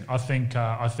interesting. I think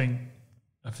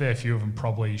a fair few of them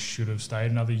probably should have stayed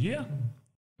another year.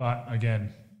 But,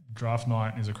 again, draft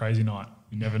night is a crazy night.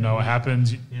 You never know what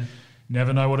happens.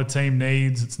 Never know what a team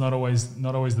needs. It's not always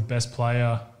the best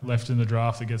player left in the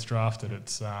draft that gets drafted.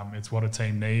 It's what a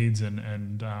team needs,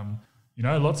 and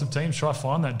lots of teams try to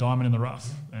find that diamond in the rough,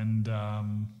 and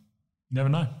never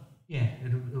know. Yeah,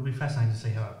 it'll be fascinating to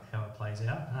see how it plays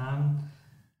out.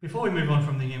 Before we move on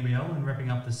from the NBL and wrapping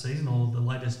up the season, or the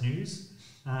latest news,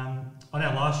 on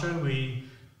our last show we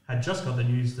had just got the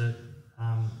news that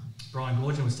Brian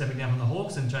Goorjian was stepping down from the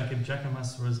Hawks and Jacob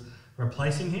Jackamus was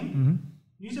replacing him. Mm-hmm.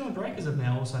 New Zealand Breakers have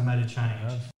now also made a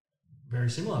change. Very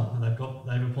similar.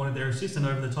 They've appointed their assistant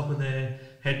over the top of their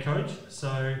head coach.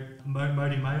 So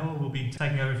Modi Mayor will be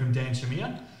taking over from Dan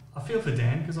Shamir. I feel for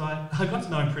Dan because I got to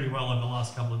know him pretty well over the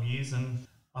last couple of years, and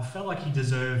I felt like he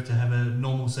deserved to have a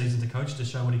normal season to coach to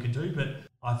show what he could do. But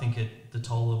I think the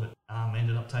toll of it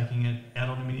ended up taking it out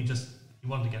on him, and he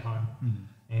wanted to get home.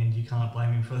 And you can't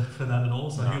blame him for that at all.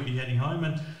 So he'll be heading home,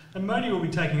 and Modi will be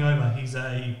taking over. He's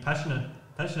a passionate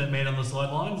man on the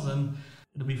sidelines, and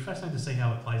it'll be fascinating to see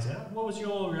how it plays out. What was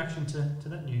your reaction to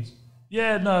that news?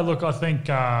 Yeah, no, look, I think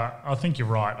you're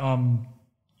right. I'm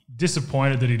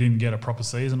disappointed that he didn't get a proper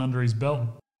season under his belt,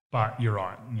 but you're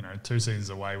right. 2 seasons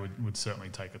away would certainly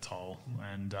take a toll.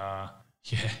 And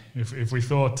if we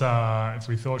thought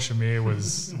Shamir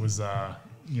was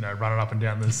running up and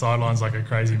down the sidelines like a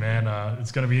crazy man,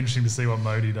 it's going to be interesting to see what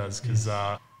Modi does, because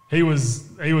he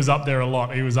was up there a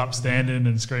lot. He was up standing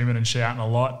and screaming and shouting a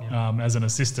lot as an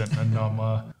assistant, and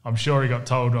I'm sure he got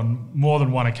told on more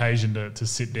than one occasion to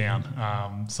sit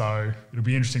down. So it'll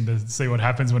be interesting to see what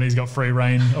happens when he's got free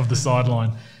reign of the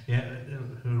sideline. Yeah,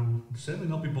 it'll certainly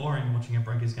not be boring watching a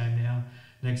Breakers game now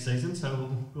next season. So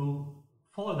we'll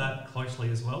follow that closely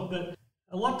as well. But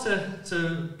a lot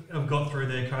to have got through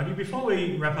there, Cody. Before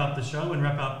we wrap up the show and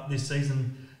wrap up this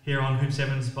season here on Hoop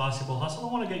 7's Basketball Hustle,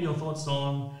 I want to get your thoughts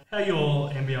on how your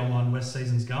NBL1 West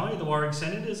season's going, the Warwick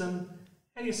Senators, and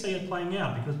how do you see it playing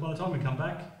out? Because by the time we come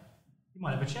back, you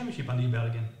might have a championship under your belt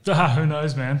again. Who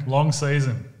knows, man? Long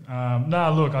season.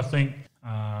 Look, I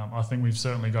think we've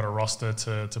certainly got a roster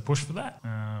to push for that.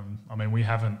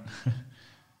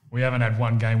 We haven't had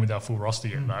one game with our full roster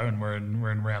yet, though, and we're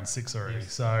in round 6 already.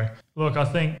 Yes. So, look, I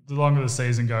think the longer the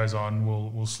season goes on,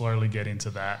 we'll slowly get into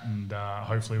that, and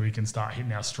hopefully we can start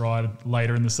hitting our stride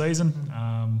later in the season.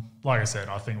 Like I said,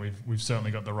 I think we've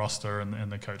certainly got the roster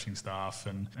and the coaching staff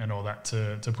and all that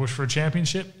to push for a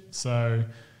championship. So,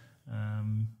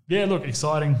 look,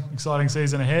 exciting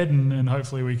season ahead, and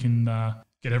hopefully we can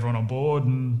get everyone on board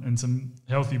and some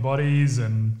healthy bodies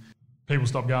and people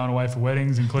stop going away for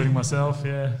weddings, including myself.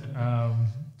 Look,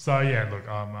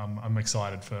 I'm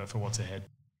excited for what's ahead.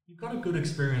 You've got a good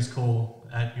experienced core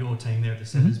at your team there at the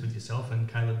Centres with yourself and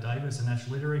Caleb Davis and Ash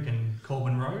Litterick and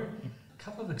Corbin Rowe. A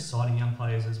couple of exciting young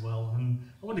players as well. And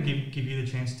I want to give you the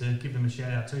chance to give them a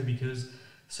shout out too, because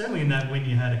certainly in that win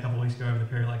you had a couple of weeks ago over the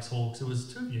Perry Lakes Hawks, it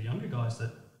was 2 of your younger guys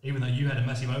that, even though you had a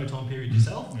massive overtime period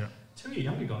yourself, 2 of your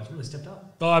younger guys really stepped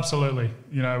up. Oh, absolutely.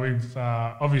 We've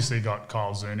obviously got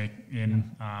Kyle Zunic in.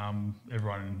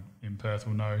 Everyone in Perth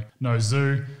will know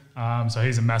Zoo. So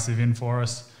he's a massive in for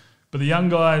us. But the young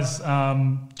guys,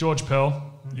 George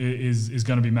Pell is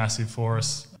going to be massive for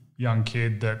us. Young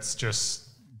kid that's just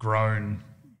grown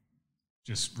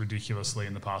just ridiculously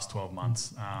in the past 12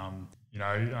 months.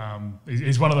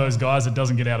 He's one of those guys that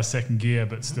doesn't get out of second gear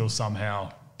but still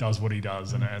somehow does what he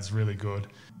does, and it's really good.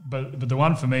 But the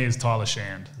one for me is Tyler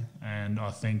Shand, and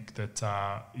I think that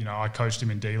I coached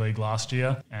him in D-League last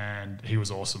year, and he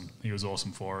was awesome. He was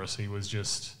awesome for us. He was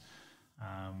just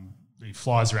he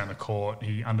flies around the court.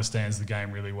 He understands the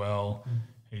game really well.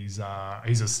 He's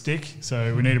a stick,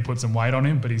 so we need to put some weight on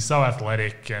him. But he's so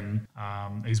athletic, and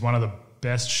he's one of the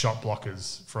best shot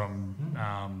blockers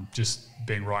from just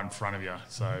being right in front of you.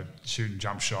 So shooting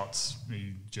jump shots,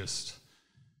 he just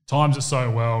times it so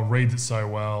well, reads it so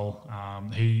well.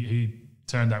 He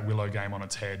turned that Willow game on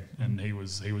its head, and he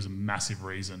was a massive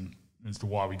reason as to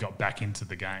why we got back into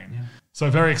the game. Yeah. So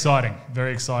very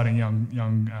exciting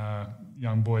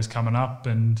young boys coming up,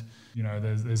 and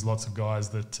there's lots of guys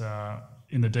that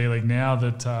in the D League now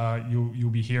that you'll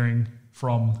be hearing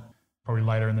from probably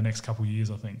later in the next couple of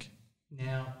years, I think.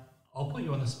 Now I'll put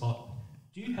you on the spot.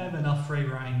 Do you have enough free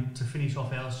reign to finish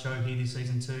off our show here this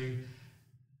season to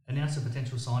announce a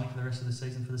potential signing for the rest of the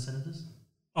season for the Senators?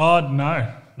 Oh,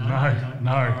 no.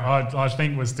 Right. I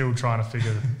think we're still trying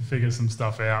to figure some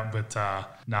stuff out. But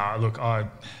look,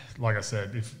 like I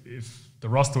said, if the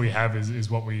roster we have is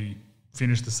what we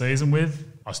finish the season with,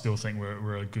 I still think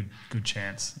we're a good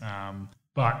chance.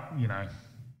 But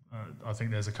I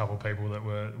think there's a couple of people that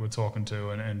we're talking to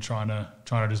and trying to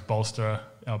just bolster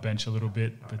our bench a little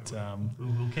bit. But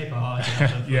we'll keep our eyes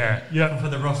out for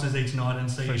the rosters each night and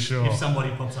see if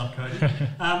somebody pops up, Cody.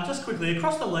 Just quickly,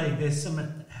 across the league, there's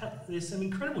some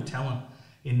incredible talent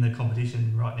in the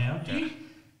competition right now.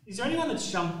 Is there anyone that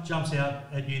jumps out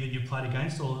at you that you've played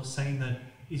against or seen that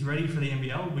he's ready for the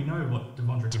NBL. We know what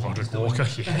Devondre Walker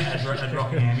at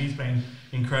Rockingham. He's been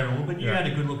incredible. But you had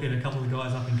a good look at a couple of the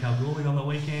guys up in Kalgoorlie on the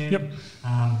weekend. Yep.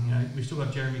 We've still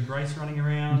got Jeremy Grace running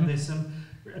around. Mm-hmm. There's some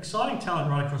exciting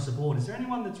talent right across the board. Is there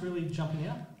anyone that's really jumping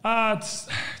out? It's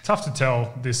tough to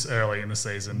tell this early in the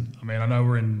season. I mean, I know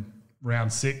we're in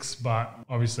round 6, but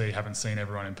obviously haven't seen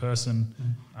everyone in person.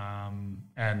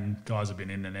 And guys have been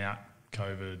in and out,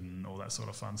 COVID and all that sort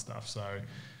of fun stuff. So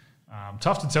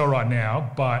tough to tell right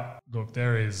now. But look,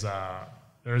 there is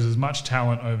as much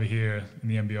talent over here in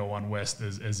the NBL1 West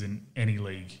as in any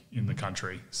league in the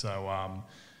country. So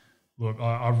look,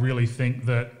 I really think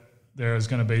that there is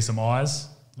going to be some eyes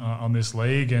on this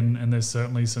league, and there's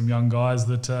certainly some young guys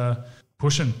that are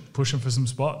pushing for some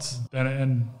spots,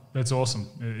 and that's awesome.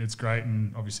 It's great,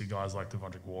 and obviously guys like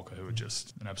Devondre Walker, who are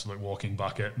just an absolute walking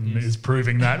bucket, and is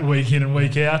proving that week in and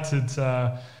week out. It's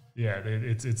a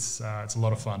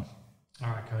lot of fun. All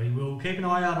right, Cody, we'll keep an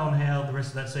eye out on how the rest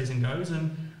of that season goes,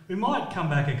 and we might come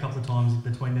back a couple of times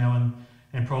between now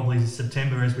and probably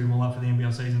September as we warm up for the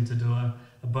NBL season to do a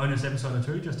bonus episode or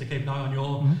two, just to keep an eye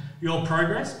on your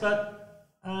progress. But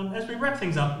as we wrap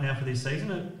things up now for this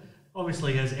season, it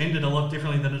obviously has ended a lot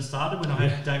differently than it started when I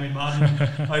had Damien Martin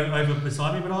over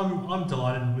beside me. But I'm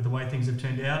delighted with the way things have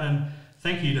turned out, and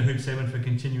thank you to Hoop 7 for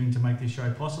continuing to make this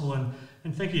show possible,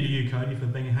 and thank you to you, Cody, for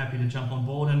being happy to jump on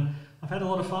board. And I've had a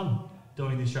lot of fun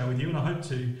doing this show with you, and I hope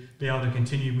to be able to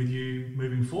continue with you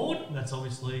moving forward. That's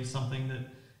obviously something that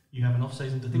you have an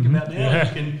off-season to think about now. Yeah.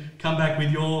 You can come back with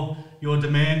your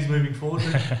demands moving forward.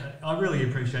 But I really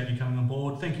appreciate you coming on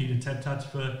board. Thank you to Tab Touch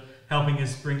for helping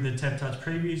us bring the Tab Touch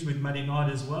previews with Matty Knight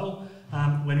as well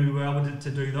when we were able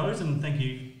to do those. And thank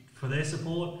you for their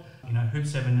support. You know, Hoop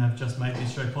 7 have just made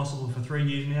this show possible for 3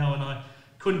 years now, and I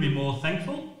couldn't be more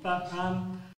thankful. But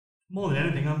more than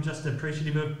anything, I'm just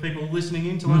appreciative of people listening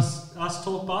in to us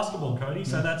talk basketball, Cody.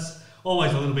 So that's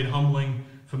always a little bit humbling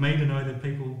for me to know that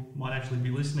people might actually be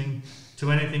listening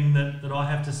to anything that I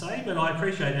have to say. But I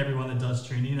appreciate everyone that does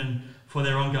tune in and for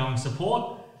their ongoing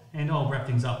support. And I'll wrap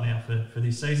things up now for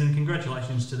this season.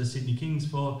 Congratulations to the Sydney Kings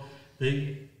for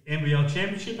the NBL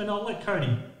Championship, and I'll let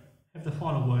Cody have the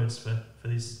final words for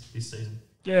this season.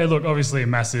 Yeah, look, obviously a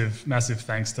massive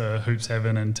thanks to Hoops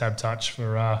Heaven and Tab Touch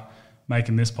for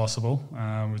making this possible.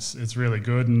 It's really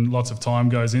good, and lots of time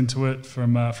goes into it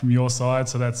from your side,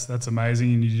 so that's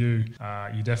amazing. And you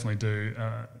definitely do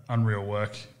unreal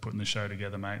work putting the show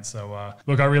together, mate. So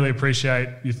look, I really appreciate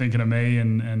you thinking of me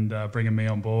and bringing me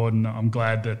on board, and I'm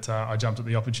glad that I jumped at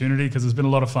the opportunity because it's been a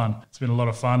lot of fun.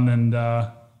 And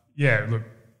look,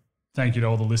 thank you to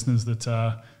all the listeners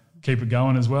that keep it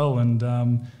going as well. And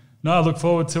I look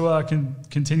forward to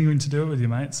continuing to do it with you,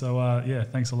 mate. So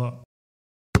thanks a lot.